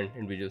GameStop and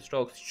individual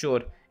stocks,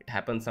 sure, it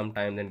happens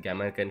sometimes, and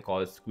gamma can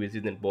cause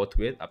squeezes in both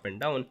ways, up and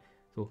down.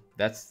 So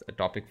that's a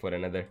topic for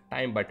another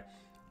time, but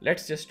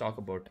let's just talk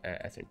about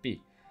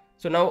S&P.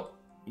 So now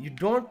you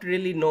don't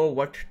really know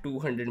what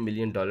 $200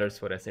 million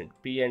for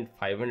S&P and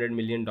 $500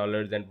 million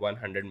and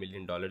 $100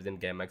 million in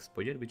gamma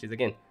exposure, which is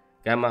again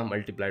gamma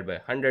multiplied by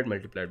 100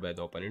 multiplied by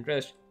the open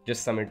interest.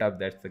 Just sum it up,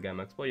 that's the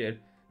gamma exposure.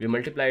 We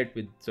multiply it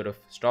with sort of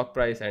stock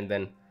price, and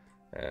then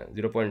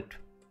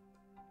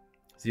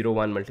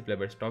 0.01 multiplied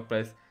by stock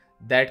price.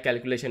 That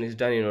calculation is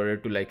done in order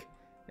to like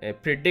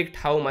predict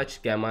how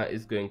much gamma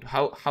is going to,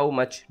 how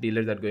much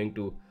dealers are going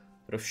to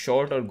sort of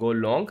short or go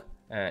long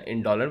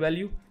in dollar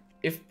value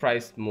if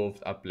price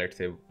moves up, let's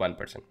say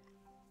 1%.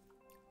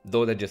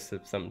 Those are just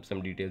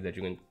some details that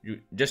you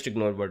just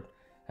ignore what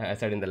I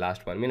said in the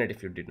last 1 minute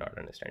if you did not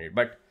understand it.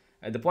 But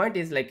the point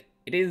is, like,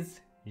 it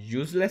is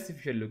useless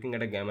if you're looking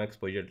at a gamma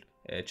exposure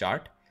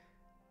chart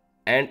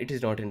and it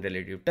is not in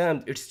relative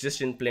terms. It's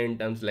just in plain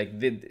terms,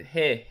 like,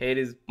 hey, here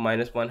is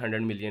minus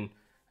 $100 million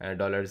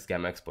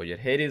gamma exposure,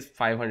 here is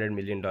 $500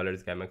 million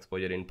gamma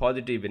exposure, in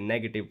positive, in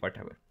negative,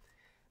 whatever.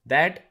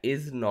 That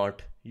is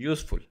not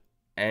useful.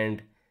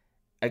 And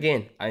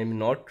again, I'm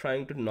not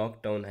trying to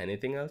knock down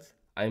anything else.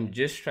 I'm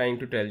just trying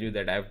to tell you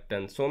that I've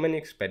done so many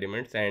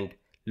experiments, and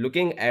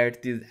looking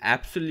at these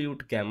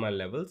absolute gamma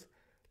levels,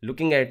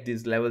 looking at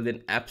these levels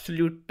in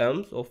absolute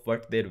terms of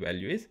what their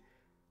value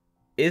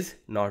is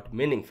not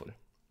meaningful.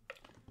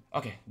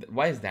 Okay,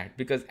 why is that?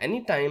 Because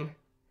anytime,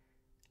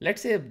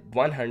 let's say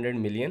 100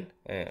 million,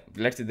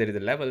 let's say there is a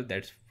level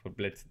that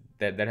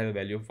has a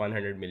value of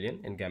 100 million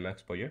in gamma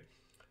exposure.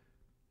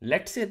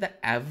 Let's say the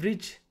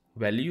average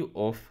value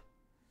of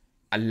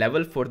a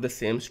level for the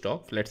same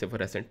stock, let's say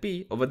for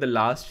S&P, over the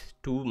last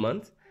 2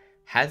 months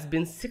has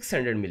been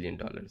 $600 million.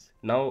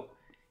 Now,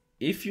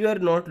 if you are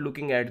not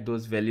looking at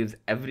those values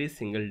every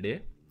single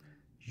day,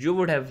 you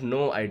would have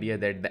no idea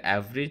that the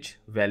average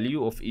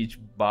value of each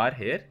bar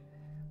here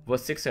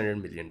was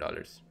 $600 million.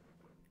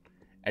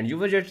 And you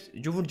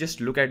would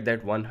just look at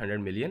that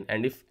 100 million,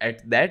 and if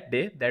at that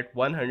day that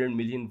 100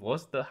 million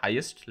was the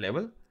highest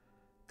level,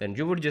 then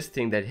you would just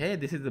think that, hey,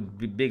 this is a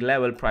big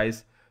level,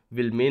 price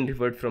will mean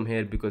revert from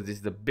here because this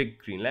is the big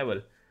green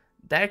level.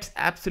 That's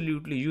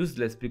absolutely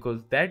useless,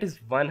 because that is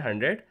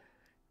 100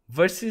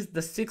 versus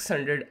the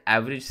 600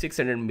 average,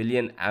 600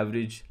 million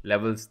average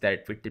levels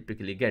that we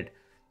typically get.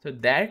 So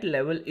that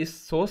level is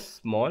so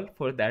small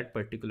for that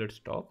particular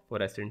stock,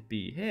 for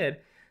S&P here,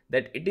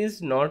 that it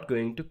is not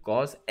going to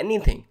cause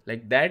anything.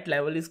 Like, that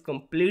level is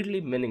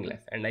completely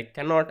meaningless, and I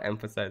cannot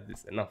emphasize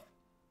this enough.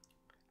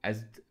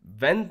 As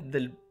when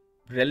the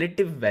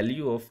relative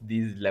value of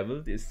these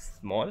levels is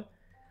small,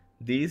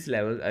 these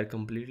levels are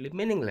completely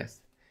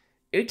meaningless.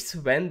 It's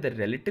when the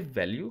relative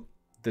value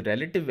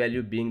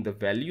being the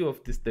value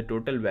of this, the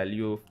total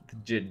value of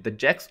the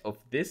GEX of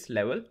this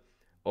level,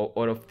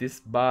 or of this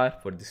bar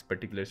for this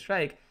particular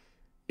strike,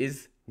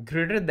 is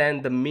greater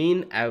than the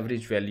mean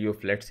average value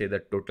of, let's say, the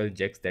total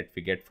GEX that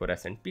we get for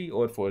S&P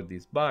or for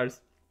these bars.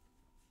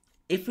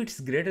 If it's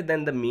greater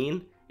than the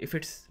mean, if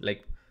it's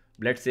like,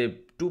 let's say,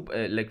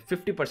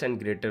 50%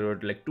 greater, or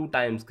like 2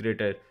 times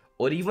greater,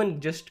 or even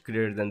just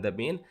greater than the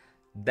mean,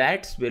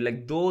 that's where,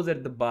 like, those are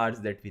the bars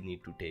that we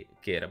need to take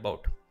care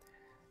about.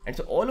 And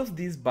so all of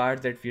these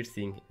bars that we're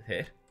seeing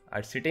here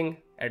are sitting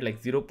at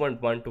like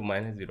 0.1 to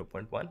minus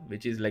 0.1,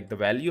 which is like the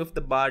value of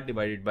the bar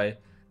divided by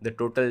the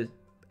total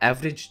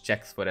average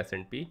checks for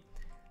S&P.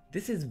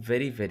 This is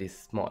very, very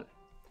small.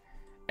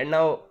 And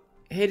now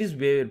here is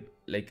where,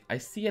 like, I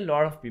see a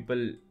lot of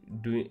people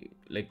doing,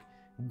 like,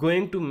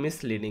 going to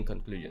misleading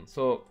conclusions.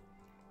 So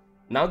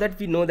now that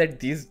we know that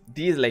these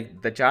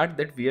like, the chart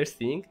that we are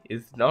seeing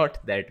is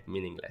not that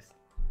meaningless,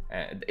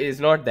 is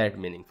not that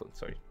meaningful,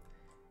 sorry.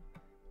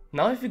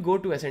 Now if we go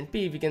to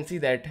S&P, we can see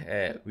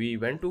that we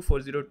went to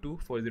 402,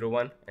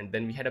 401, and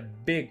then we had a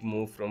big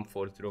move from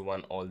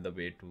 401 all the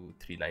way to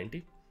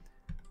 390.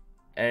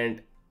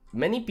 And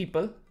many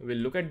people will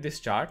look at this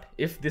chart,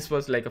 if this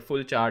was like a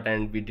full chart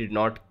and we did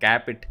not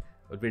cap it,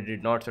 or we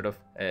did not sort of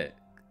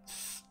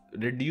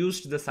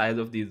reduced the size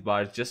of these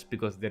bars just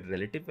because their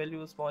relative value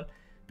was small,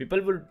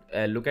 people would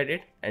look at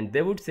it and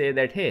they would say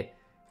that, hey,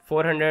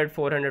 400,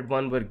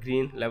 401 were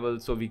green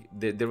levels, so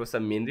there was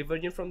some mean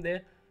reversion from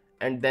there,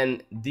 and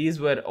then these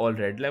were all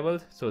red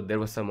levels, so there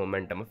was some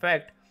momentum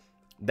effect.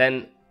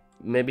 Then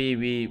maybe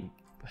we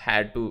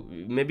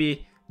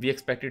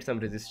expected some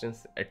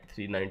resistance at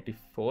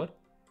 394,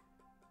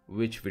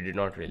 which we did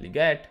not really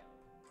get.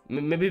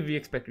 Maybe we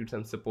expected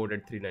some support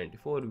at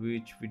 394,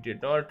 which we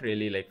did not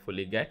really like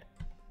fully get.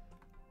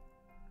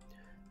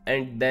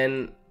 And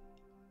then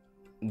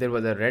there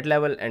was a red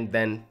level, and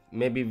then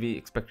maybe we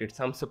expected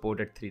some support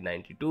at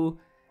 392,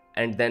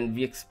 and then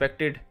we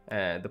expected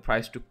the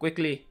price to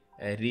quickly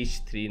reach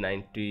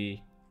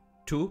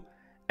 392,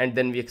 and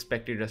then we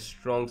expected a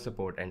strong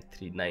support at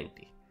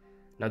 390.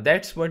 Now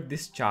that's what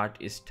this chart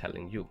is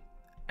telling you.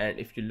 And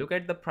if you look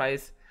at the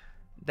price,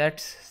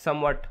 that's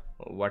somewhat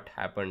what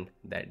happened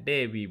that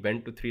day. We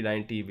went to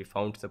 390, we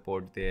found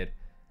support there,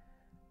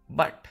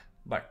 but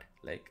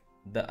like,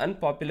 the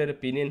unpopular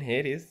opinion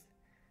here is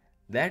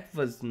that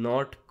was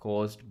not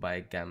caused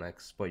by gamma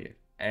exposure.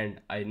 And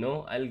I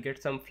know I'll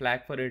get some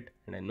flack for it,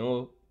 and I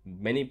know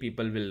many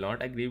people will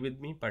not agree with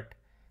me, but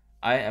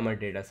I am a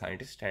data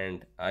scientist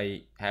and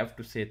I have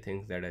to say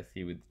things that I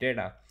see with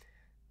data.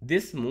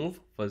 This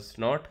move was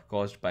not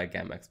caused by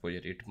gamma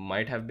exposure. It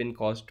might have been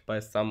caused by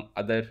some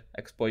other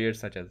exposure,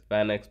 such as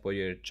vanna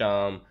exposure,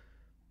 charm,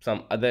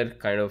 some other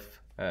kind of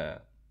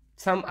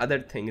some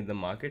other thing in the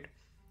market,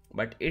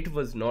 but it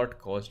was not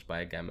caused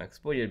by gamma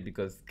exposure,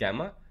 because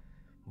gamma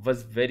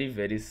was very,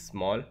 very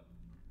small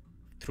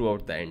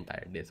throughout the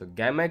entire day. So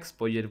gamma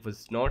exposure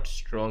was not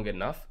strong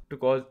enough to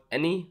cause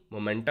any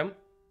momentum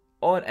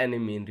or any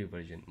mean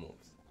reversion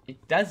moves.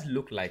 It does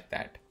look like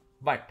that,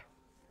 but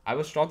I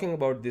was talking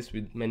about this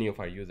with many of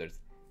our users.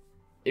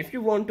 If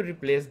you want to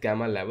replace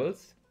gamma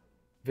levels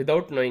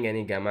without knowing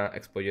any gamma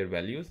exposure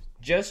values,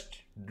 just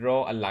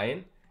draw a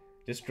line,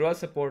 just draw a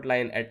support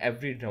line at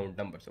every round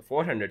number. So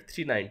 400,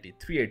 390,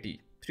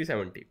 380,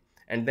 370,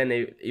 and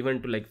then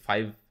even to like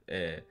 5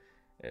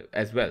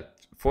 as well.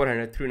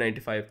 400,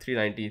 395,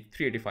 390,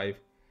 385,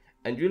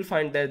 and you'll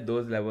find that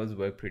those levels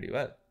work pretty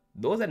well.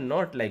 Those are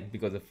not like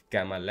because of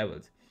gamma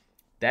levels.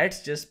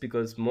 That's just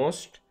because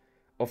most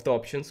of the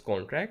options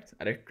contracts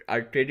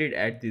are traded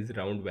at these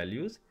round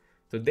values.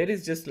 So there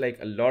is just like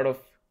a lot of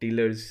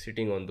dealers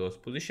sitting on those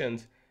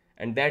positions,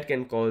 and that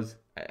can cause,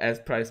 as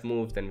price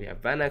moves, then we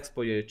have vanna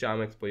exposure,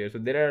 charm exposure. So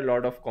there are a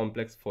lot of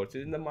complex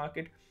forces in the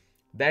market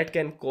that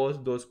can cause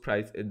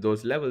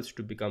those levels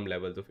to become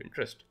levels of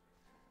interest.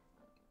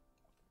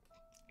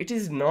 It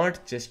is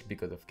not just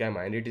because of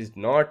gamma, and it is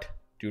not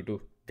due to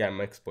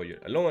gamma exposure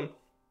alone.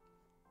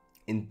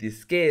 In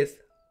this case,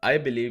 I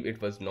believe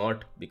it was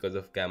not because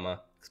of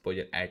gamma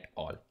exposure at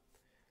all.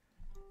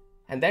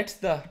 And that's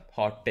the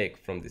hot take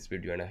from this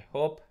video, and I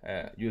hope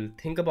you'll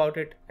think about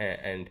it,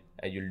 and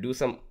you'll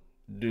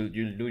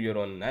do your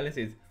own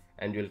analysis,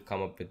 and you'll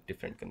come up with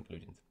different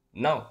conclusions.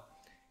 Now,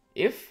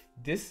 if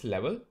this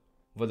level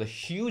was a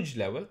huge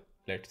level,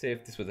 let's say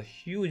if this was a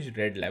huge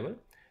red level,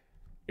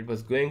 it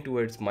was going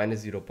towards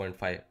minus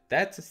 0.5.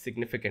 That's a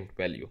significant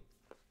value.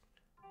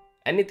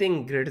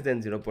 Anything greater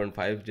than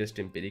 0.5, just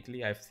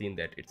empirically, I've seen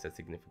that it's a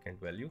significant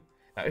value.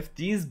 Now, if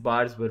these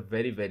bars were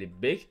very, very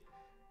big,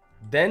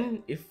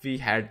 then if we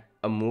had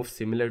a move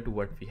similar to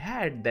what we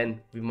had,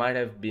 then we might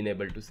have been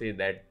able to say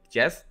that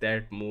yes,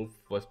 that move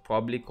was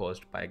probably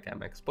caused by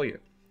gamma exposure.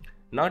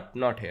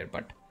 Not here,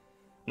 but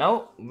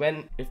now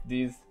if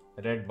these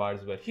red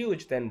bars were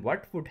huge, then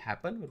what would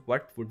happen,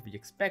 what would we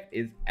expect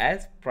is,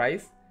 as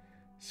price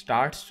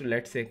starts to,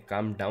 let's say,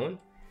 come down,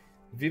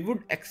 we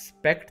would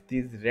expect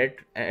these red,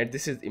 and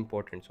this is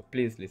important, so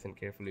please listen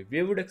carefully,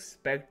 we would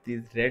expect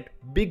these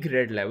big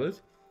red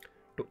levels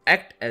to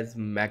act as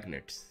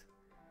magnets.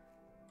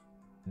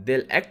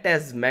 They'll act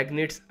as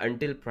magnets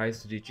until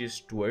price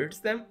reaches towards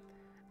them,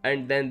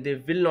 and then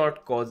they will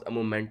not cause a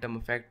momentum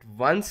effect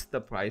once the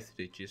price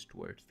reaches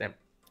towards them.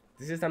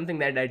 This is something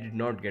that I did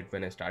not get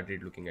when I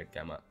started looking at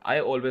gamma.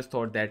 I always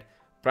thought that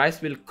price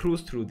will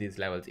cruise through these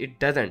levels. It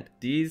doesn't.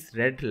 These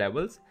red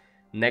levels,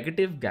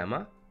 negative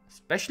gamma,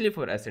 especially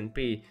for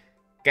S&P,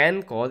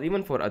 can cause,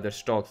 even for other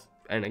stocks,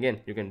 and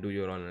again, you can do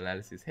your own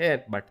analysis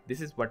here, but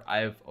this is what I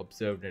have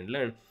observed and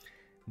learned.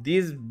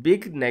 These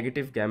big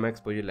negative gamma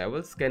exposure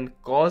levels can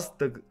cause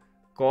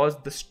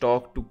the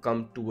stock to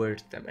come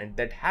towards them, and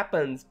that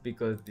happens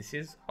because this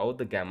is how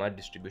the gamma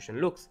distribution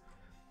looks.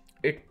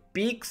 It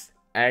peaks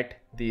at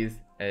these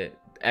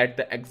at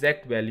the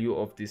exact value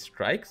of these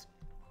strikes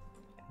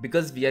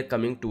because we are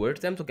coming towards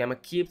them, so gamma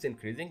keeps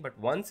increasing, but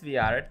once we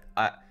are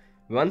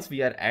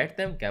at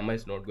them, gamma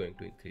is not going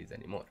to increase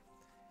anymore.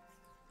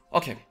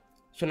 Okay,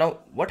 so now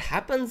what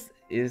happens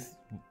is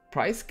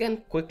price can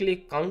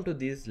quickly come to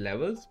these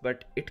levels,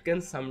 but it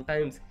can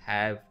sometimes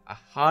have a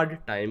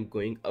hard time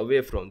going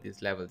away from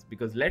these levels,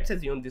 because let's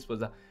assume this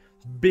was a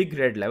big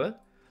red level,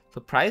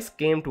 so price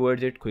came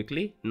towards it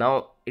quickly.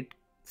 Now it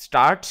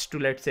starts to,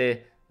 let's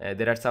say,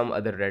 there are some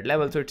other red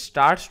levels, so it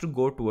starts to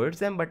go towards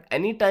them, but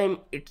anytime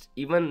it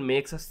even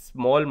makes a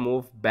small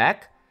move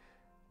back,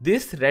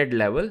 this red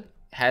level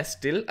has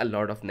still a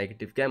lot of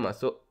negative gamma,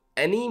 so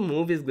any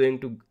move is going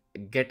to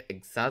get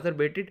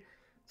exacerbated.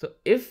 So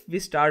if we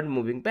start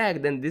moving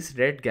back, then this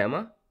red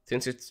gamma,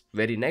 since it's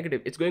very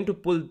negative, it's going to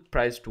pull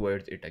price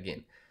towards it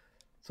again.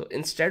 So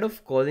instead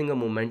of causing a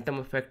momentum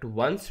effect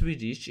once we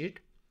reach it,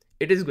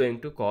 it is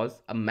going to cause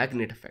a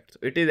magnet effect. So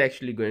it is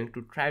actually going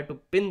to try to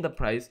pin the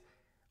price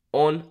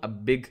on a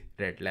big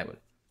red level.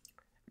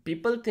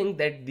 People think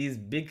that these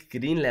big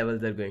green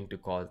levels are going to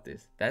cause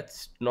this.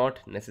 That's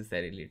not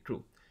necessarily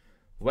true.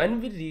 When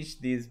we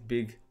reach these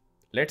big,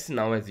 let's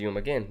now assume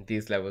again,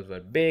 these levels were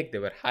big, they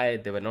were high,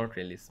 they were not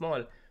really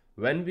small.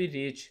 When we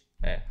reach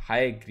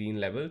high green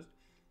levels,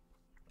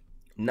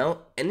 now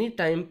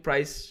anytime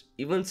price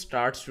even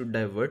starts to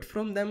divert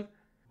from them,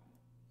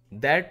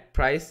 that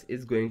price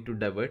is going to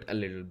divert a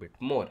little bit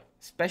more,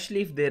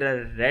 especially if there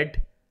are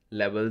red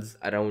levels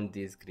around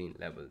these green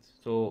levels.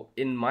 So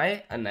in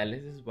my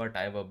analysis, what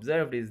I've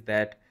observed is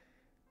that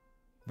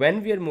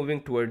when we are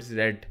moving towards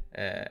red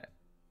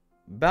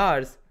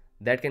bars,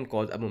 that can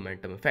cause a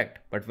momentum effect,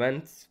 but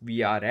once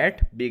we are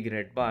at big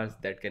red bars,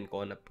 that can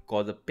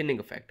cause a pinning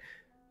effect.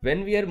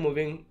 When we are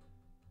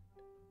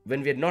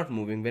not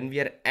moving, when we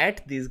are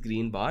at these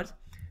green bars,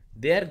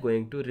 they are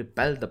going to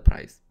repel the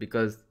price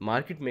because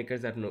market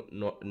makers are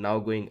now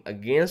going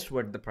against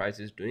what the price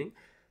is doing.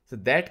 So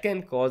that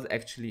can cause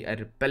actually a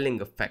repelling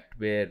effect,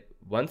 where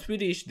once we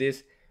reach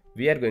this,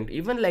 we are going to,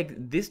 even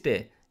like this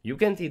day, you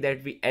can see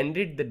that we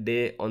ended the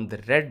day on the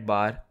red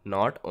bar,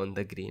 not on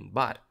the green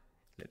bar.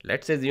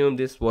 Let's assume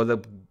this was a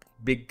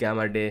big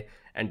gamma day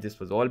and this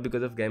was all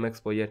because of gamma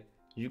exposure.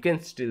 You can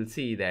still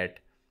see that,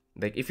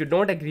 like, if you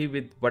don't agree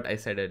with what I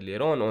said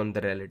earlier on the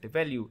relative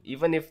value,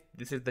 even if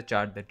this is the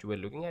chart that you were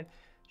looking at,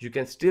 you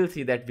can still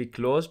see that we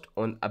closed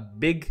on a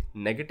big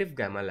negative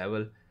gamma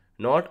level,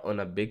 not on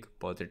a big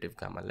positive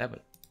gamma level.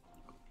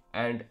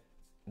 And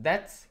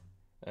that's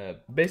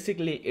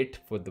basically it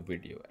for the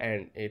video,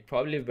 and it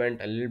probably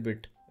went a little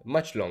bit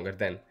much longer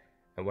than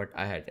what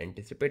I had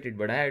anticipated,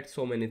 but I had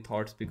so many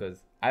thoughts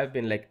because I've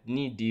been like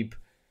knee deep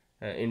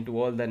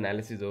into all the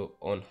analysis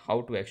on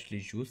how to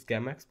actually use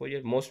gamma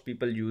exposure. Most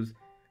people use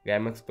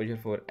gamma exposure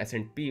for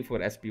S&P,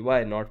 for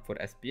SPY, not for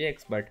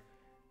SPX, but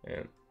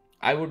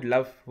I would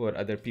love for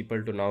other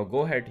people to now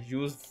go ahead,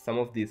 use some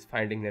of these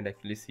findings and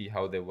actually see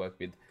how they work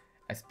with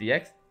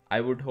SPX. I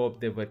would hope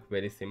they work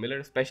very similar,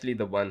 especially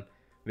the one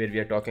where we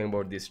are talking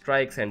about the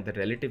strikes and the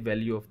relative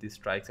value of the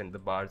strikes and the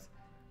bars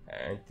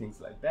and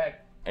things like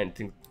that and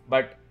things.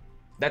 But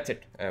that's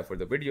it for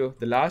the video.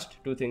 The last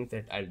two things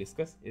that I'll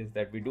discuss is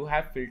that we do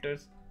have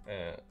filters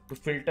to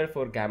filter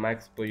for gamma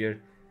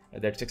exposure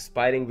that's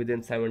expiring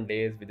within 7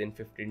 days, within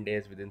 15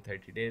 days, within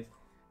 30 days.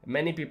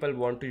 Many people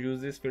want to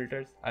use these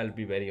filters. I'll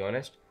be very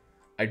honest,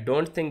 I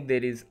don't think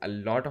there is a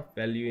lot of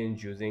value in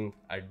using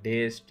a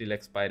days till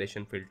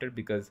expiration filter,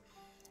 because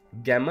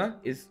gamma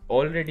is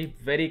already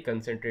very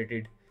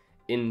concentrated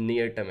in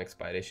near-term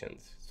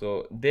expirations.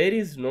 So there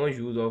is no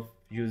use of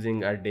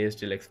using a days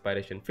till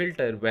expiration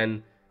filter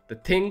when the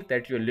thing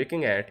that you're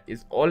looking at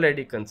is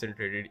already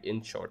concentrated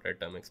in shorter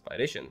term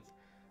expirations.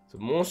 So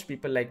most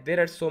people, like,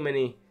 there are so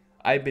many,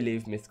 I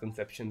believe,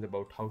 misconceptions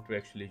about how to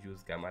actually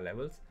use gamma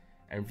levels,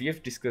 and we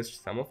have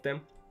discussed some of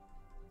them.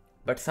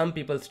 But some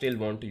people still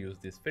want to use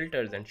these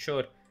filters, and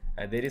sure,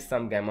 there is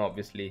some gamma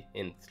obviously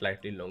in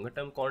slightly longer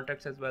term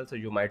contracts as well, so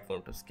you might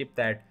want to skip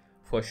that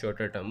for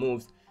shorter term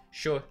moves.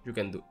 Sure, you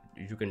can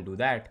do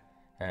that,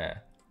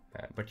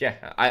 but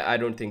yeah, I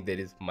don't think there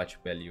is much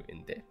value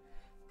in there.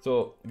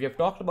 So we have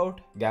talked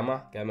about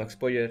gamma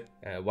exposure.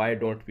 Why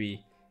don't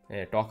we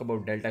talk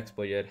about delta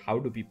exposure? How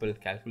do people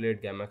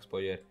calculate gamma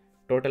exposure,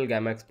 total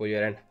gamma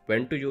exposure, and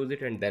when to use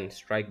it, and then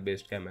strike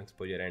based gamma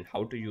exposure and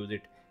how to use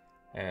it.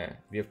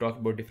 We have talked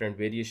about different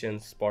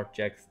variations, spot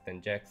checks,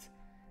 then GEX,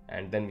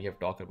 and then we have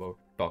talked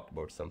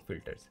about some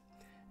filters.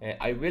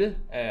 I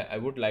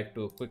would like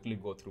to quickly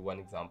go through one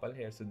example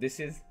here. So this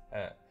is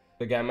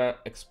the gamma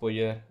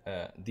exposure.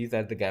 These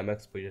are the gamma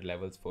exposure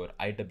levels for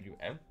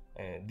IWM.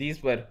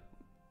 These were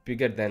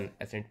bigger than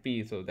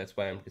S&P, so that's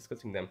why I'm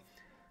discussing them.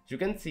 So you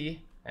can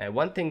see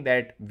one thing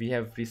that we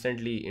have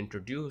recently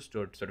introduced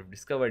or sort of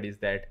discovered is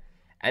that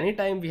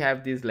anytime we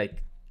have these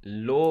like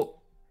low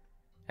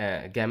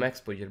gamma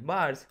exposure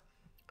bars,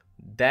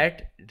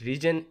 that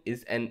region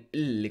is an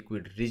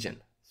illiquid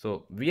region.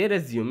 So we are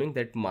assuming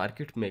that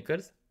market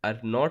makers are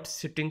not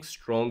sitting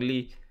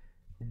strongly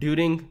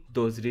during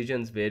those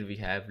regions where we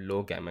have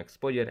low gamma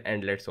exposure,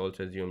 and let's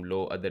also assume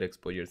low other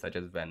exposure such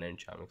as vanna and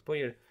charm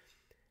exposure.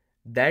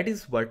 That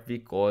is what we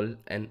call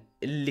an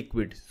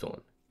illiquid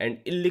zone,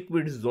 and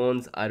illiquid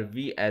zones are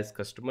we as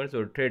customers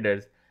or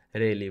traders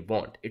really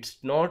want. It's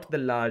not the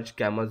large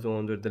gamma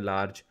zones or the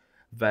large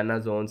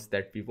vanna zones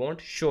that we want.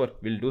 Sure,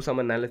 we'll do some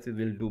analysis,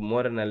 we'll do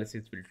more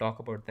analysis, we'll talk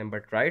about them,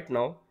 but right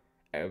now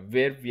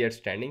where we are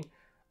standing,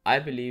 I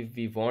believe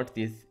we want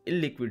these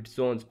illiquid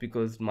zones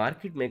because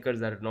market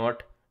makers are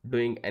not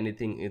doing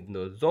anything in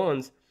those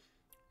zones,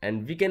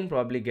 and we can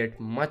probably get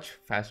much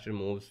faster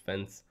moves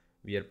once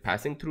we are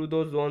passing through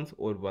those zones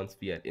or once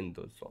we are in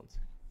those zones.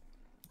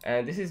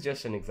 And this is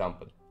just an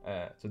example.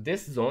 So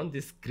this zone,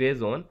 this gray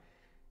zone,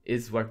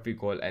 is what we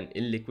call an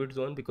illiquid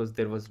zone because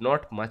there was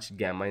not much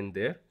gamma in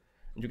there.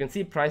 You can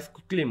see price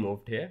quickly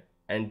moved here,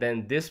 and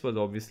then this was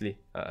obviously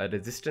a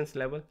resistance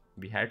level.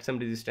 We had some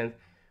resistance.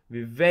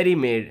 We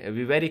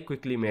very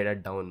quickly made a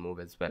down move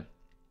as well.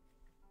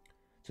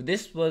 So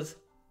this was,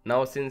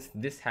 now since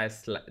this had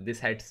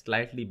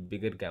slightly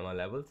bigger gamma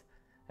levels,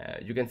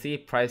 you can see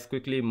price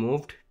quickly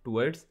moved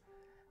towards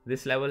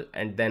this level,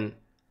 and then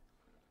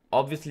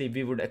obviously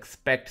we would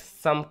expect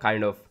some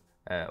kind of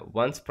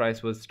once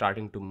price was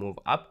starting to move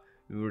up,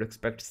 we would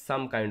expect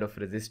some kind of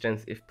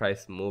resistance. If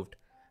price moved,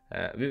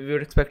 we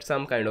would expect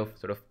some kind of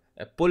sort of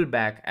a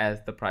pullback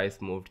as the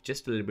price moved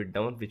just a little bit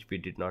down, which we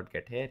did not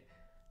get here.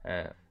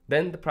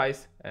 Then the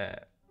price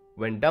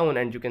went down,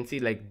 and you can see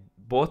like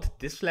both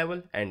this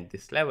level and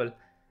this level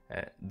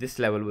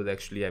was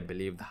actually, I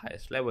believe, the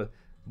highest level.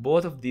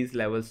 Both of these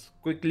levels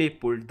quickly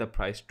pulled the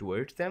price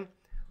towards them,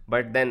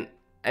 but then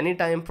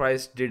anytime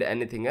price did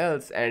anything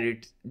else and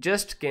it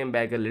just came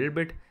back a little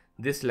bit,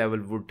 this level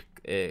would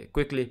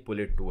quickly pull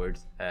it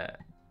towards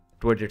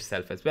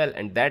itself as well,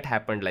 and that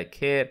happened like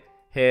here.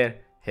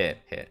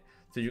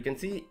 So you can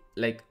see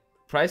like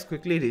price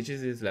quickly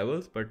reaches these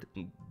levels, but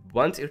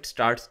once it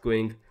starts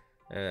going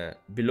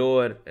below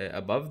or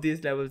above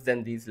these levels,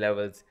 then these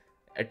levels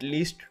at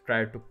least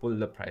try to pull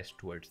the price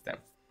towards them.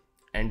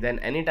 And then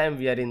anytime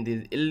we are in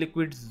these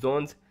illiquid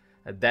zones,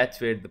 that's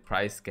where the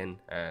price can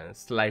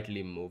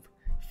slightly move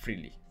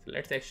freely. So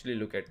let's actually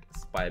look at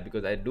SPY,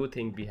 because I do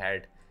think we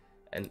had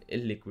an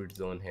illiquid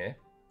zone here.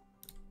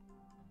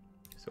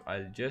 So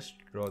I'll just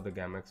draw the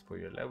gamma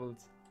exposure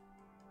levels.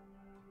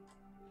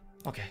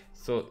 Okay,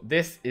 so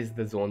this is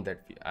the zone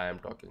that I am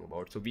talking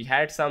about. So we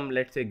had some,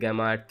 let's say,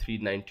 gamma at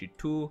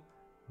 392,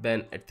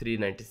 then at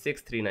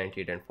 396,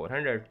 398 and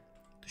 400.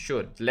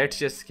 Sure, let's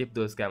just skip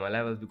those gamma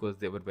levels because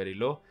they were very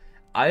low.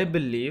 I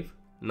believe,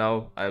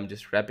 now I'm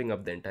just wrapping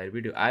up the entire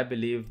video, I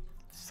believe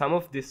some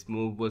of this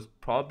move was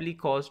probably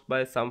caused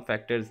by some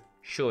factors.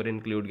 Sure,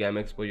 include gamma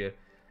exposure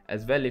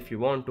as well if you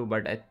want to,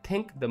 but I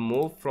think the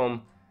move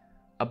from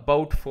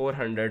about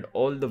 400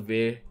 all the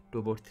way to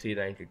about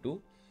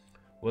 392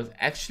 was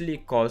actually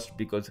caused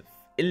because of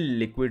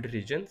illiquid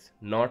regions,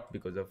 not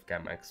because of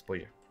gamma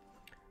exposure.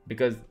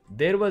 Because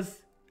there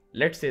was,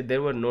 let's say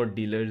there were no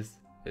dealers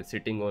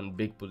sitting on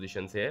big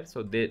positions here,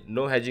 so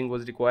no hedging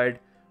was required.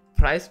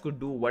 Price could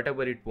do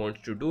whatever it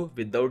wants to do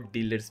without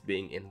dealers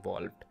being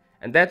involved,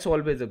 and that's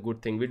always a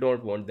good thing. We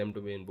don't want them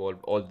to be involved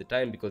all the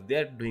time because they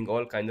are doing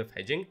all kinds of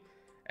hedging,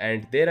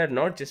 and there are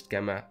not just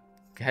gamma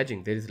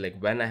hedging, there is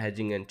like vanna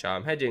hedging and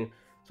charm hedging,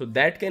 so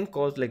that can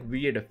cause like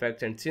weird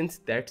effects. And since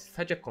that's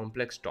such a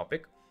complex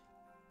topic,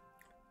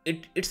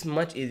 it's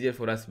much easier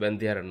for us when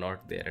they are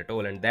not there at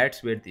all, and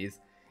that's where these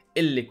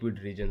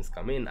illiquid regions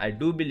come in. I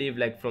do believe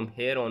like from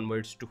here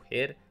onwards to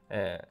here,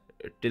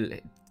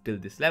 till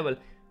this level,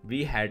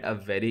 we had a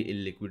very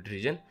illiquid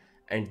region,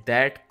 and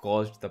that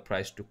caused the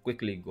price to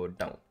quickly go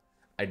down.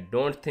 I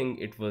don't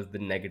think it was the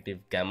negative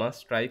gamma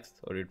strikes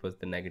or it was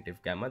the negative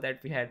gamma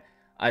that we had.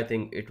 I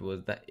think it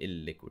was the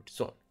illiquid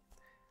zone.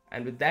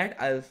 And with that,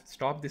 I'll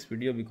stop this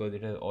video because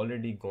it has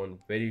already gone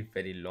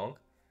very long.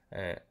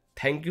 uh,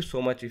 Thank you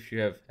so much if you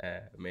have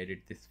made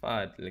it this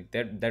far. Like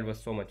that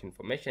was so much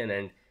information,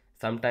 and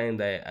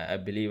sometimes I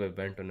believe I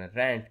went on a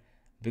rant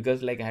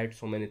because like I had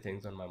so many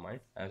things on my mind.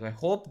 So I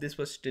hope this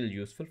was still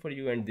useful for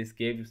you, and this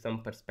gave you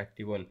some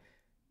perspective on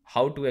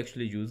how to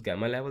actually use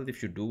gamma levels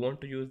if you do want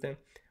to use them,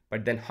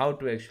 but then how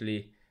to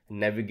actually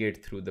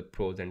navigate through the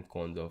pros and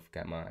cons of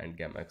gamma and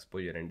gamma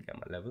exposure and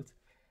gamma levels.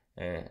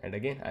 And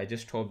again, I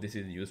just hope this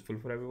is useful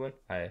for everyone.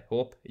 I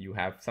hope you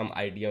have some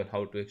idea on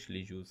how to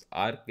actually use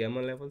our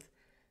gamma levels.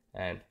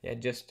 And yeah,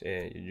 just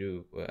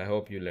I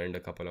hope you learned a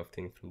couple of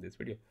things from this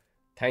video.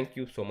 Thank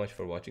you so much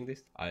for watching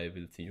this. I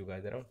will see you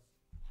guys around.